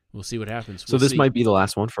 We'll see what happens. So this might be the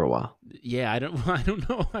last one for a while. Yeah, I don't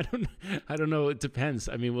know. I don't know. It depends.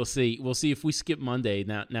 I mean, we'll see. We'll see if we skip Monday.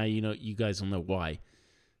 Now you guys will know why.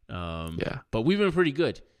 But we've been pretty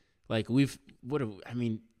good. Like,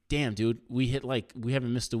 damn, dude, we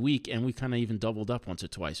haven't missed a week, and we kind of even doubled up once or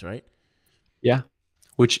twice, right? Yeah.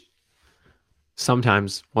 Which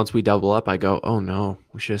sometimes once we double up, I go, oh no,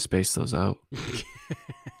 we should have spaced those out.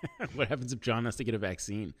 What happens if John has to get a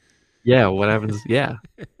vaccine? Yeah, what happens? Yeah.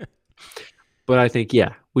 But I think,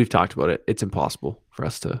 we've talked about it. It's impossible for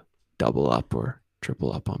us to double up or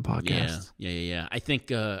triple up on podcasts. Yeah. I think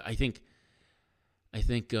we're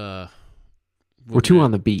too on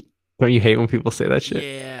the beat. Don't you hate when people say that shit?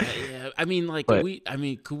 Yeah. I mean, like, could we?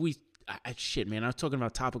 Shit, man. I was talking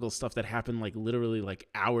about topical stuff that happened like literally like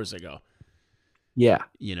hours ago. Yeah.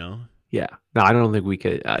 Yeah. No, I don't think we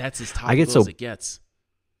could. That's as topical as it gets.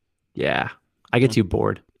 Yeah. I get too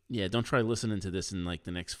bored. Yeah, don't try listening to this in like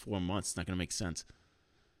the next 4 months. It's not going to make sense.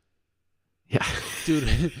 Yeah.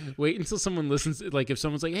 Dude, wait until someone listens. Like, if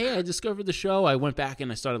someone's like, hey, I discovered the show. I went back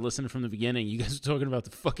and I started listening from the beginning. You guys were talking about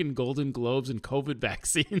the fucking Golden Globes and COVID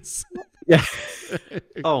vaccines. Yeah.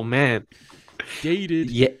 Oh, man.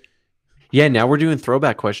 Dated. Yeah. Yeah, now we're doing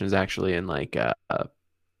throwback questions, actually. And like,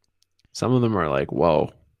 some of them are like,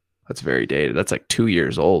 whoa, that's very dated. That's like 2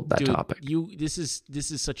 years old, that Dude, topic. This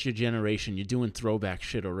is such your generation. You're doing throwback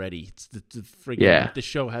shit already. It's the friggin' the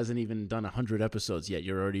show hasn't even done 100 episodes yet.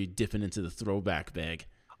 You're already dipping into the throwback bag.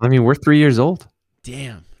 I mean, we're 3 years old.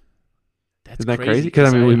 Damn. That's Isn't that crazy?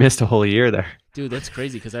 Because we missed a whole year there. Dude, that's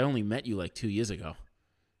crazy because I only met you like 2 years ago.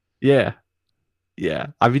 Yeah.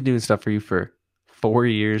 I've been doing stuff for you for 4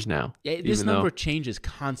 years now. Yeah, this number changes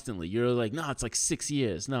constantly. You're like, no, it's like 6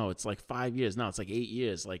 years. No, it's like 5 years. No, it's like 8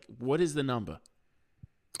 years. Like, what is the number?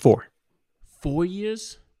 4. 4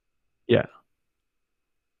 years? Yeah.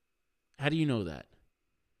 How do you know that?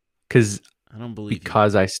 I don't believe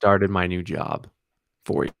because I started my new job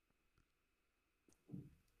 4 years.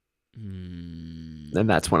 And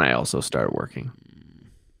that's when I also started working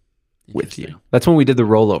with you. That's when we did the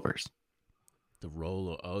rollovers.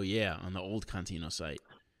 Oh yeah, on the old Contino site.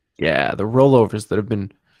 Yeah, the rollovers that have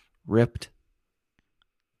been ripped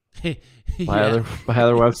by other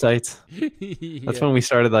websites. That's when we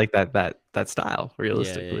started like that style.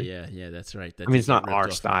 Realistically, yeah, that's right. I mean, it's not our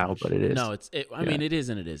style, but it is. No, I mean, it is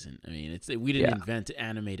and it isn't. I mean, we didn't invent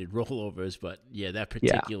animated rollovers, but that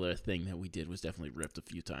particular thing that we did was definitely ripped a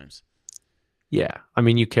few times. Yeah, I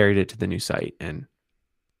mean, you carried it to the new site, and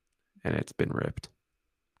it's been ripped.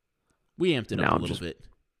 We amped it up a little bit.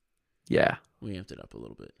 Yeah. We amped it up a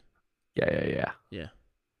little bit. Yeah.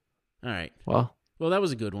 All right. Well, that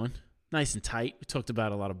was a good one. Nice and tight. We talked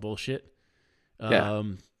about a lot of bullshit. Yeah.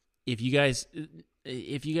 if you guys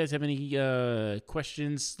have any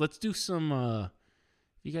questions, let's do some.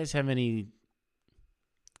 If you guys have any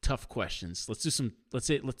tough questions, let's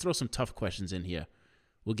throw some tough questions in here.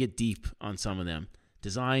 We'll get deep on some of them.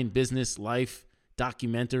 Design, business, life,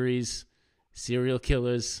 documentaries, serial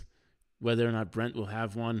killers, whether or not Brent will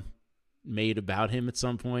have one made about him at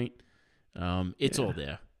some point. It's all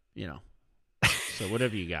there, So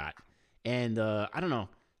whatever you got. And I don't know.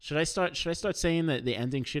 Should I start saying the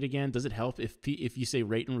ending shit again? Does it help if you say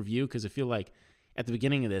rate and review? Because I feel like at the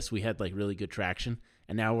beginning of this we had like really good traction,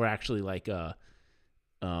 and now we're actually like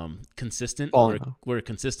consistent. We're a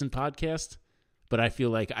consistent podcast. But I feel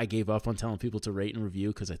like I gave up on telling people to rate and review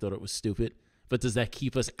because I thought it was stupid. But does that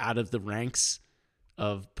keep us out of the ranks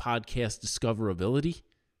of podcast discoverability?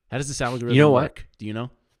 How does this algorithm work? Do you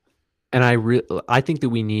know? And I think that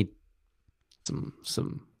we need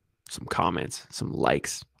some comments, some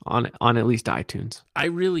likes on at least iTunes. I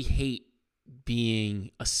really hate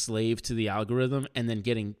being a slave to the algorithm and then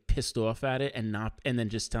getting pissed off at it and then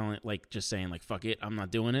just saying like fuck it, I'm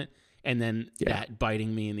not doing it. And then that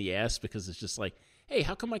biting me in the ass because it's just like, hey,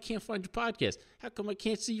 how come I can't find your podcast? How come I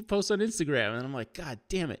can't see your posts on Instagram? And I'm like, God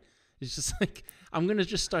damn it. It's just like, I'm going to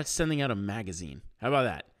just start sending out a magazine. How about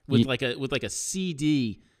that? With like a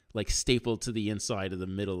CD like stapled to the inside of the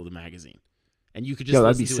middle of the magazine. And you could just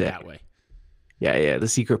listen to it that way. Yeah, the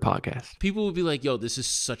secret podcast. People would be like, yo, this is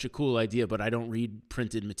such a cool idea, but I don't read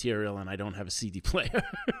printed material and I don't have a CD player.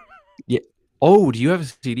 Yeah. Oh, do you have a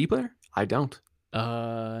CD player? I don't.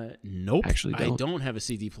 Nope. Actually, I don't have a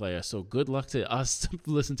CD player, so good luck to us to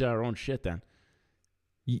listen to our own shit then.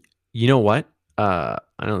 You know what? I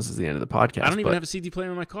know this is the end of the podcast. I don't even have a CD player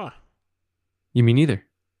in my car. You mean either?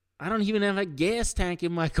 I don't even have a gas tank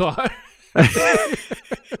in my car.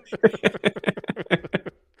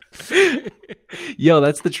 Yo,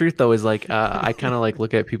 that's the truth though, is like I kind of like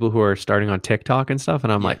look at people who are starting on TikTok and stuff,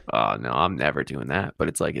 and I'm like, oh no, I'm never doing that. But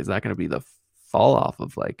it's like, is that going to be the fall off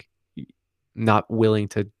of like not willing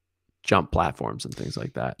to jump platforms and things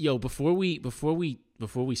like that? Yo, before we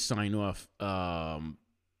sign off, are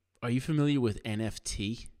you familiar with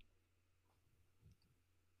NFT?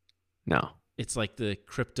 No. It's like the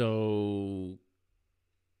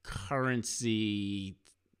cryptocurrency.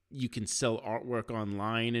 You can sell artwork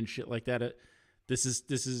online and shit like that. This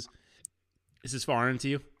is foreign to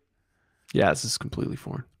you? Yeah, this is completely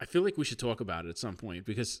foreign. I feel like we should talk about it at some point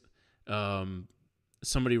because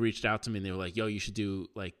somebody reached out to me and they were like, yo, you should do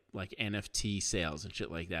like NFT sales and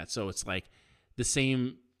shit like that. So it's like the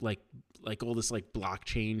same like all this like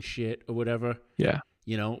blockchain shit or whatever. Yeah.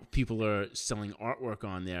 People are selling artwork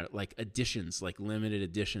on there, like editions, like limited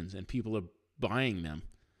editions, and people are buying them.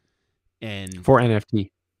 And for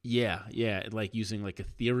NFT. Yeah, like using like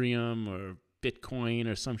Ethereum or Bitcoin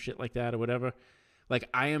or some shit like that or whatever. Like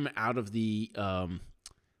I am out of the I'm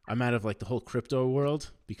out of like the whole crypto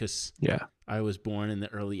world because I was born in the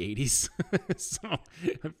early 80s. So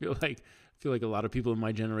I feel like a lot of people in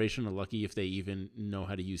my generation are lucky if they even know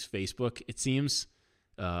how to use Facebook, it seems.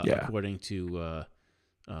 According to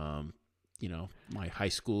my high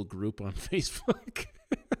school group on Facebook.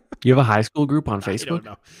 You have a high school group on Facebook?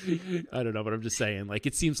 I don't know, but I'm just saying, like,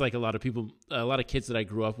 it seems like a lot of kids that I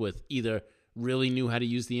grew up with either really knew how to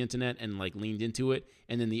use the internet and like leaned into it,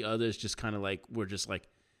 and then the others just kind of like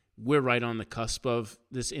we're right on the cusp of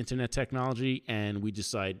this internet technology, and we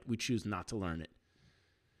choose not to learn it.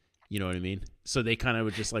 You know what I mean? So they kind of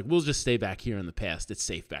were just like, we'll just stay back here in the past. It's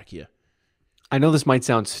safe back here. I know this might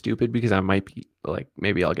sound stupid because I might be like,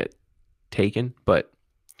 maybe I'll get taken, but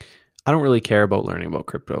I don't really care about learning about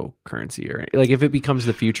cryptocurrency or like if it becomes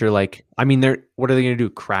the future. Like, I mean, what are they going to do?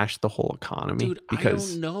 Crash the whole economy? Dude,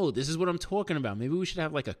 because I don't know. This is what I'm talking about. Maybe we should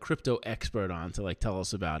have like a crypto expert on to like tell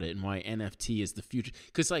us about it and why NFT is the future.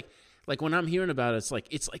 Because like when I'm hearing about it,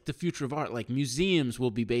 it's like the future of art. Like museums will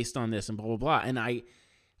be based on this and blah blah blah. And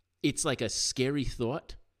it's like a scary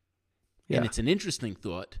thought, and it's an interesting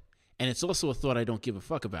thought. And it's also a thought I don't give a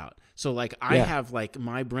fuck about. So, like, I have, like,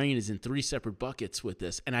 my brain is in 3 separate buckets with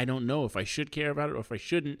this. And I don't know if I should care about it or if I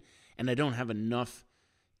shouldn't. And I don't have enough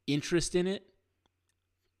interest in it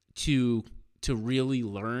to really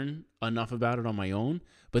learn enough about it on my own.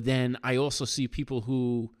 But then I also see people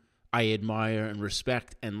who I admire and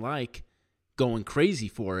respect and like going crazy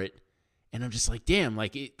for it. And I'm just like, damn,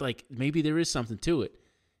 like maybe there is something to it.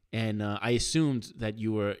 And I assumed that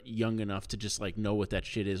you were young enough to just like know what that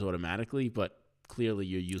shit is automatically, but clearly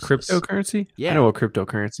you're useless. Cryptocurrency? Yeah. I know what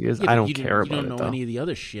cryptocurrency is. I don't care about it. You don't know any of the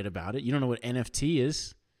other shit about it. You don't know what NFT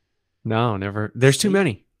is. No, never. There's too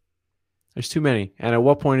many. There's too many. And at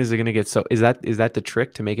what point is it going to get so... Is that the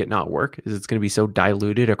trick to make it not work? Is it's going to be so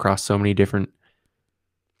diluted across so many different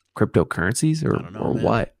cryptocurrencies I don't know, or man.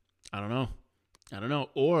 what? I don't know.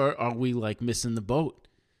 Or are we like missing the boat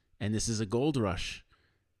and this is a gold rush?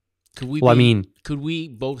 Could we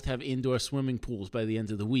both have indoor swimming pools by the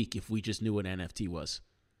end of the week if we just knew what NFT was?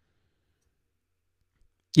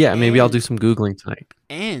 Yeah, maybe I'll do some Googling tonight.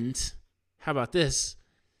 And how about this?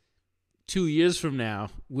 2 years from now,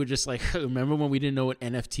 we're just like, remember when we didn't know what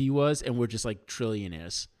NFT was, and we're just like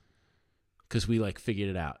trillionaires because we like figured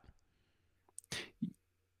it out.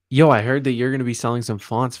 Yo, I heard that you're going to be selling some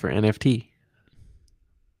fonts for NFT.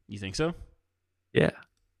 You think so? Yeah.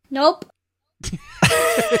 Nope.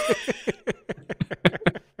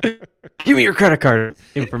 Give me your credit card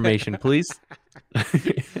information, please.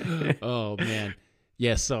 Oh man,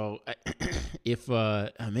 yeah. So if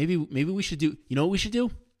maybe we should do. You know what we should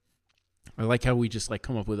do? I like how we just like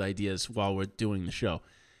come up with ideas while we're doing the show.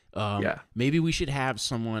 Yeah. Maybe we should have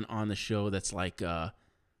someone on the show that's like a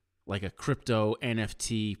crypto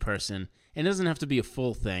NFT person. And it doesn't have to be a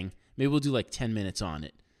full thing. Maybe we'll do like 10 minutes on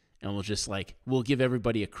it. And we'll give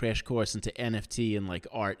everybody a crash course into NFT and like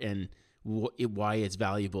art and why it's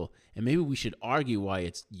valuable. And maybe we should argue why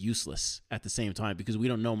it's useless at the same time because we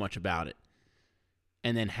don't know much about it.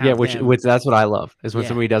 And then have which that's what I love is when Yeah.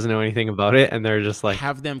 somebody doesn't know anything about it and they're just like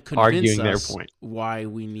have them convince arguing their us point. why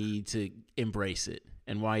we need to embrace it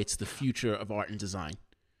and why it's the future of art and design.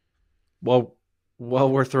 Well, while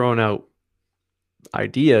we're throwing out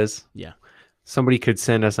ideas, Yeah. somebody could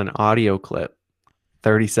send us an audio clip,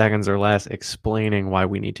 30 seconds or less, explaining why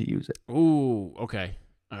we need to use it. Ooh, okay.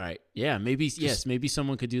 All right. Yeah, maybe maybe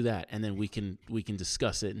someone could do that and then we can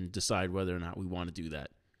discuss it and decide whether or not we want to do that.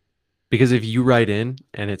 Because if you write in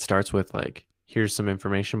and it starts with like, here's some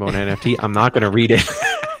information about NFT, I'm not going to read it.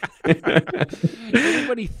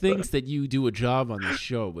 Everybody thinks that you do a job on the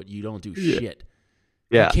show, but you don't do shit.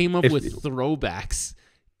 Yeah. You came up with throwbacks.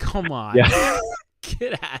 Come on. Yeah.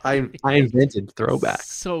 Get out. I invented throwbacks.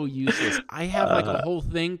 So useless. I have like a whole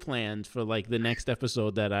thing planned for like the next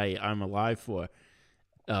episode that I'm alive for.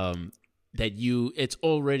 It's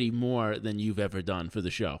already more than you've ever done for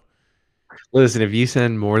the show. Listen, if you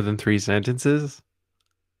send more than 3 sentences,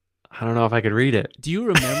 I don't know if I could read it. Do you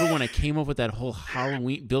remember when I came up with that whole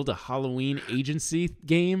build a Halloween agency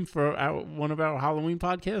game for one of our Halloween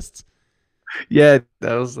podcasts? Yeah,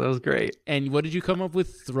 that was great. And what did you come up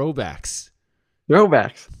with? Throwbacks.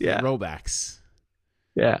 Throwbacks. Yeah. Throwbacks.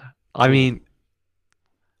 Yeah. I mean,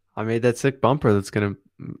 I made that sick bumper that's going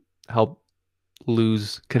to help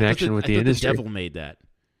lose connection with the industry. The devil made that.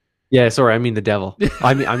 Yeah, sorry, I mean the devil.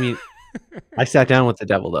 I mean I sat down with the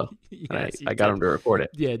devil though. Yes, I got him to record it.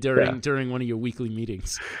 Yeah, during one of your weekly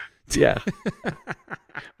meetings. Yeah.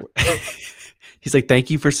 He's like, "Thank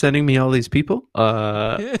you for sending me all these people."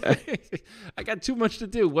 I got too much to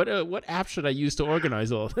do. What app should I use to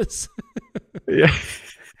organize all this? Yeah.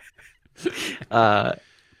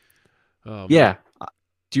 Oh, yeah.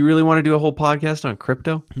 Do you really want to do a whole podcast on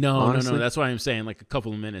crypto? No, honestly? no. That's why I'm saying like a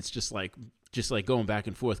couple of minutes, just like going back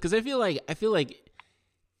and forth, because I feel like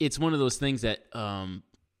it's one of those things that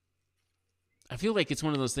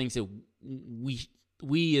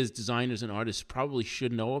we as designers and artists probably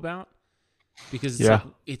should know about, because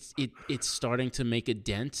it's starting to make a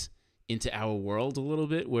dent into our world a little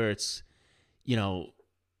bit, where it's,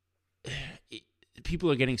 people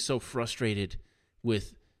are getting so frustrated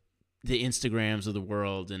with the Instagrams of the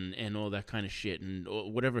world and all that kind of shit, and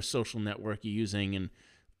whatever social network you're using and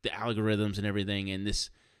the algorithms and everything, and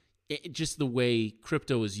just the way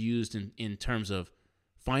crypto is used in terms of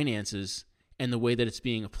finances and the way that it's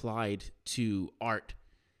being applied to art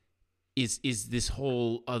is this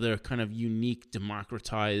whole other kind of unique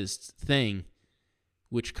democratized thing,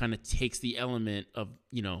 which kind of takes the element of,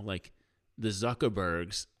 like the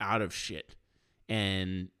Zuckerbergs out of shit,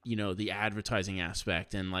 and, the advertising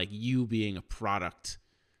aspect, and like you being a product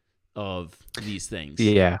of these things.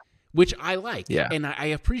 Yeah. Which I like. Yeah. And I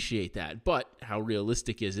appreciate that. But how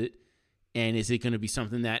realistic is it? And is it going to be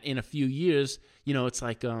something that in a few years, it's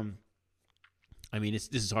like, this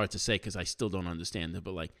is hard to say because I still don't understand it,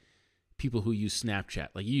 but like people who use Snapchat,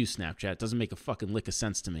 like you use Snapchat, doesn't make a fucking lick of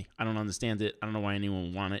sense to me. I don't understand it. I don't know why anyone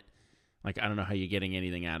would want it. Like, I don't know how you're getting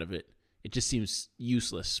anything out of it. It just seems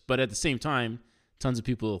useless. But at the same time, tons of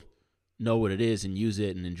people know what it is and use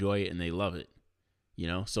it and enjoy it and they love it.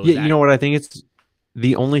 So yeah, you know what I think? It's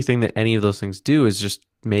the only thing that any of those things do is just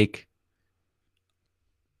make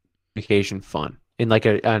communication fun in like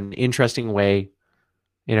an interesting way,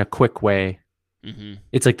 in a quick way. Mm-hmm.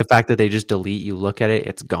 It's like the fact that they just delete, you look at it,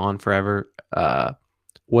 it's gone forever,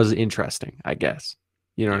 was interesting, I guess.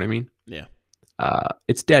 You know what I mean? Yeah.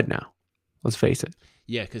 It's dead now. Let's face it.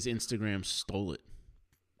 Yeah, because Instagram stole it.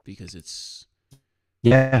 Because it's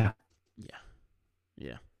Yeah. Yeah.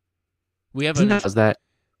 Yeah. We have Does that?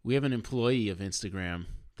 we have an employee of Instagram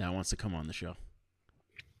that wants to come on the show.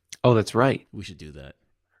 Oh, that's right. We should do that.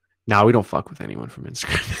 No, we don't fuck with anyone from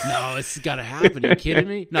Instagram. No, it's got to happen. Are you kidding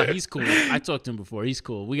me? No, he's cool. I talked to him before. He's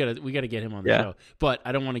cool. We gotta get him on the show. But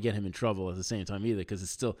I don't want to get him in trouble at the same time either, because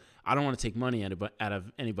it's still, I don't want to take money out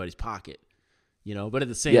of anybody's pocket, you know. But at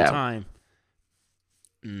the same time,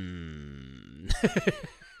 Can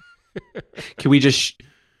we just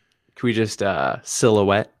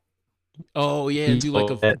silhouette? Oh yeah, do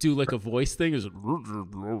like a voice thing.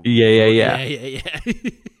 Yeah.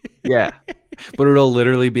 Yeah. But it'll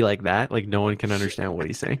literally be like that. Like no one can understand what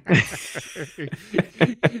he's saying.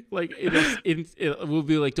 Like it will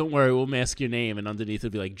be like, don't worry, we'll mask your name, and underneath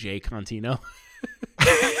it'll be like Jay Contino.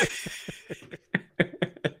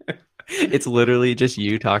 It's literally just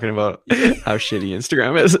you talking about how shitty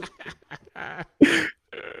Instagram is.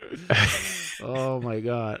 Oh my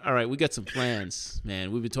God. All right, we got some plans,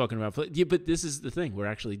 man. We've been talking about, but this is the thing. We're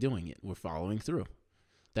actually doing it. We're following through.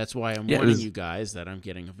 That's why I'm warning you guys that I'm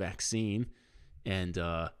getting a vaccine. And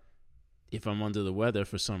if I'm under the weather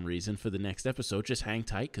for some reason for the next episode, just hang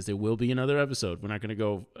tight, because there will be another episode. We're not going to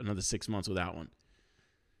go another 6 months without one.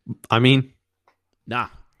 I mean, nah,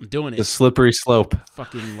 I'm doing it. The slippery slope.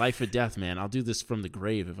 Fucking life or death, man. I'll do this from the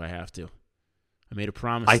grave if I have to. I made a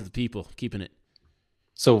promise to the people, keeping it.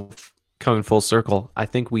 So coming full circle, I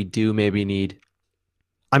think we do maybe need.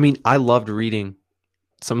 I mean, I loved reading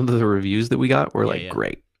some of the reviews that we got. Were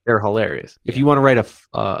great. They're hilarious. Yeah. If you want to write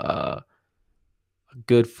a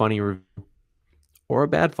good funny review or a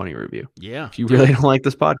bad funny review, if you really don't like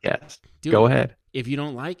this podcast, go ahead. If you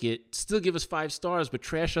don't like it, still give us 5 stars, but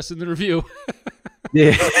trash us in the review.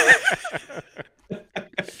 Yeah.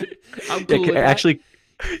 I'm cool with that. Actually,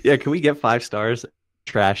 can we get 5 stars?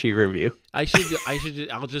 Trashy review. I'll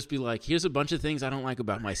just be like, here's a bunch of things I don't like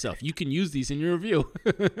about myself. You can use these in your review.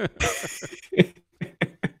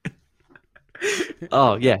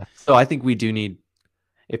 Oh yeah. So I think we do need,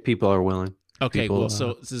 if people are willing. Okay,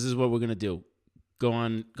 so this is what we're gonna do. Go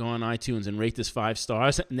on iTunes and rate this 5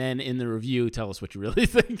 stars, and then in the review tell us what you really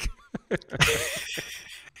think.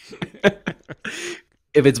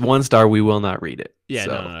 If it's 1 star, we will not read it. Yeah,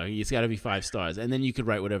 so. No. It's got to be 5 stars, and then you could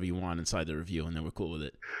write whatever you want inside the review, and then we're cool with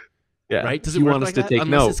it. Yeah, right? Does it work like that?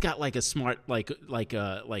 Unless it's got like a smart, like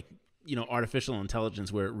artificial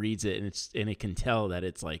intelligence where it reads it and it can tell that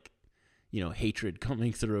it's like, hatred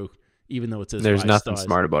coming through, even though it says there's 5 nothing stars.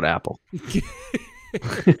 Smart about Apple.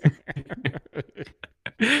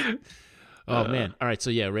 Oh man! All right,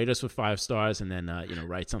 so rate us with 5 stars, and then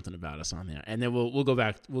write something about us on there, and then we'll go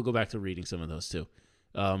back to reading some of those too.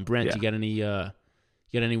 Brent, you got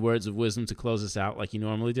any words of wisdom to close us out like you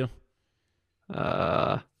normally do?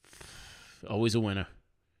 Always a winner.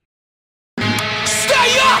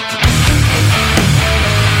 Stay up!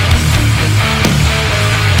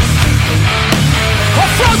 A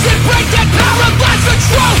frozen break that paralyzes the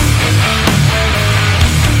truth!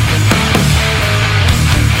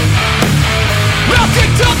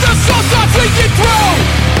 Melting till the soul starts leaking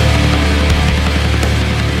through!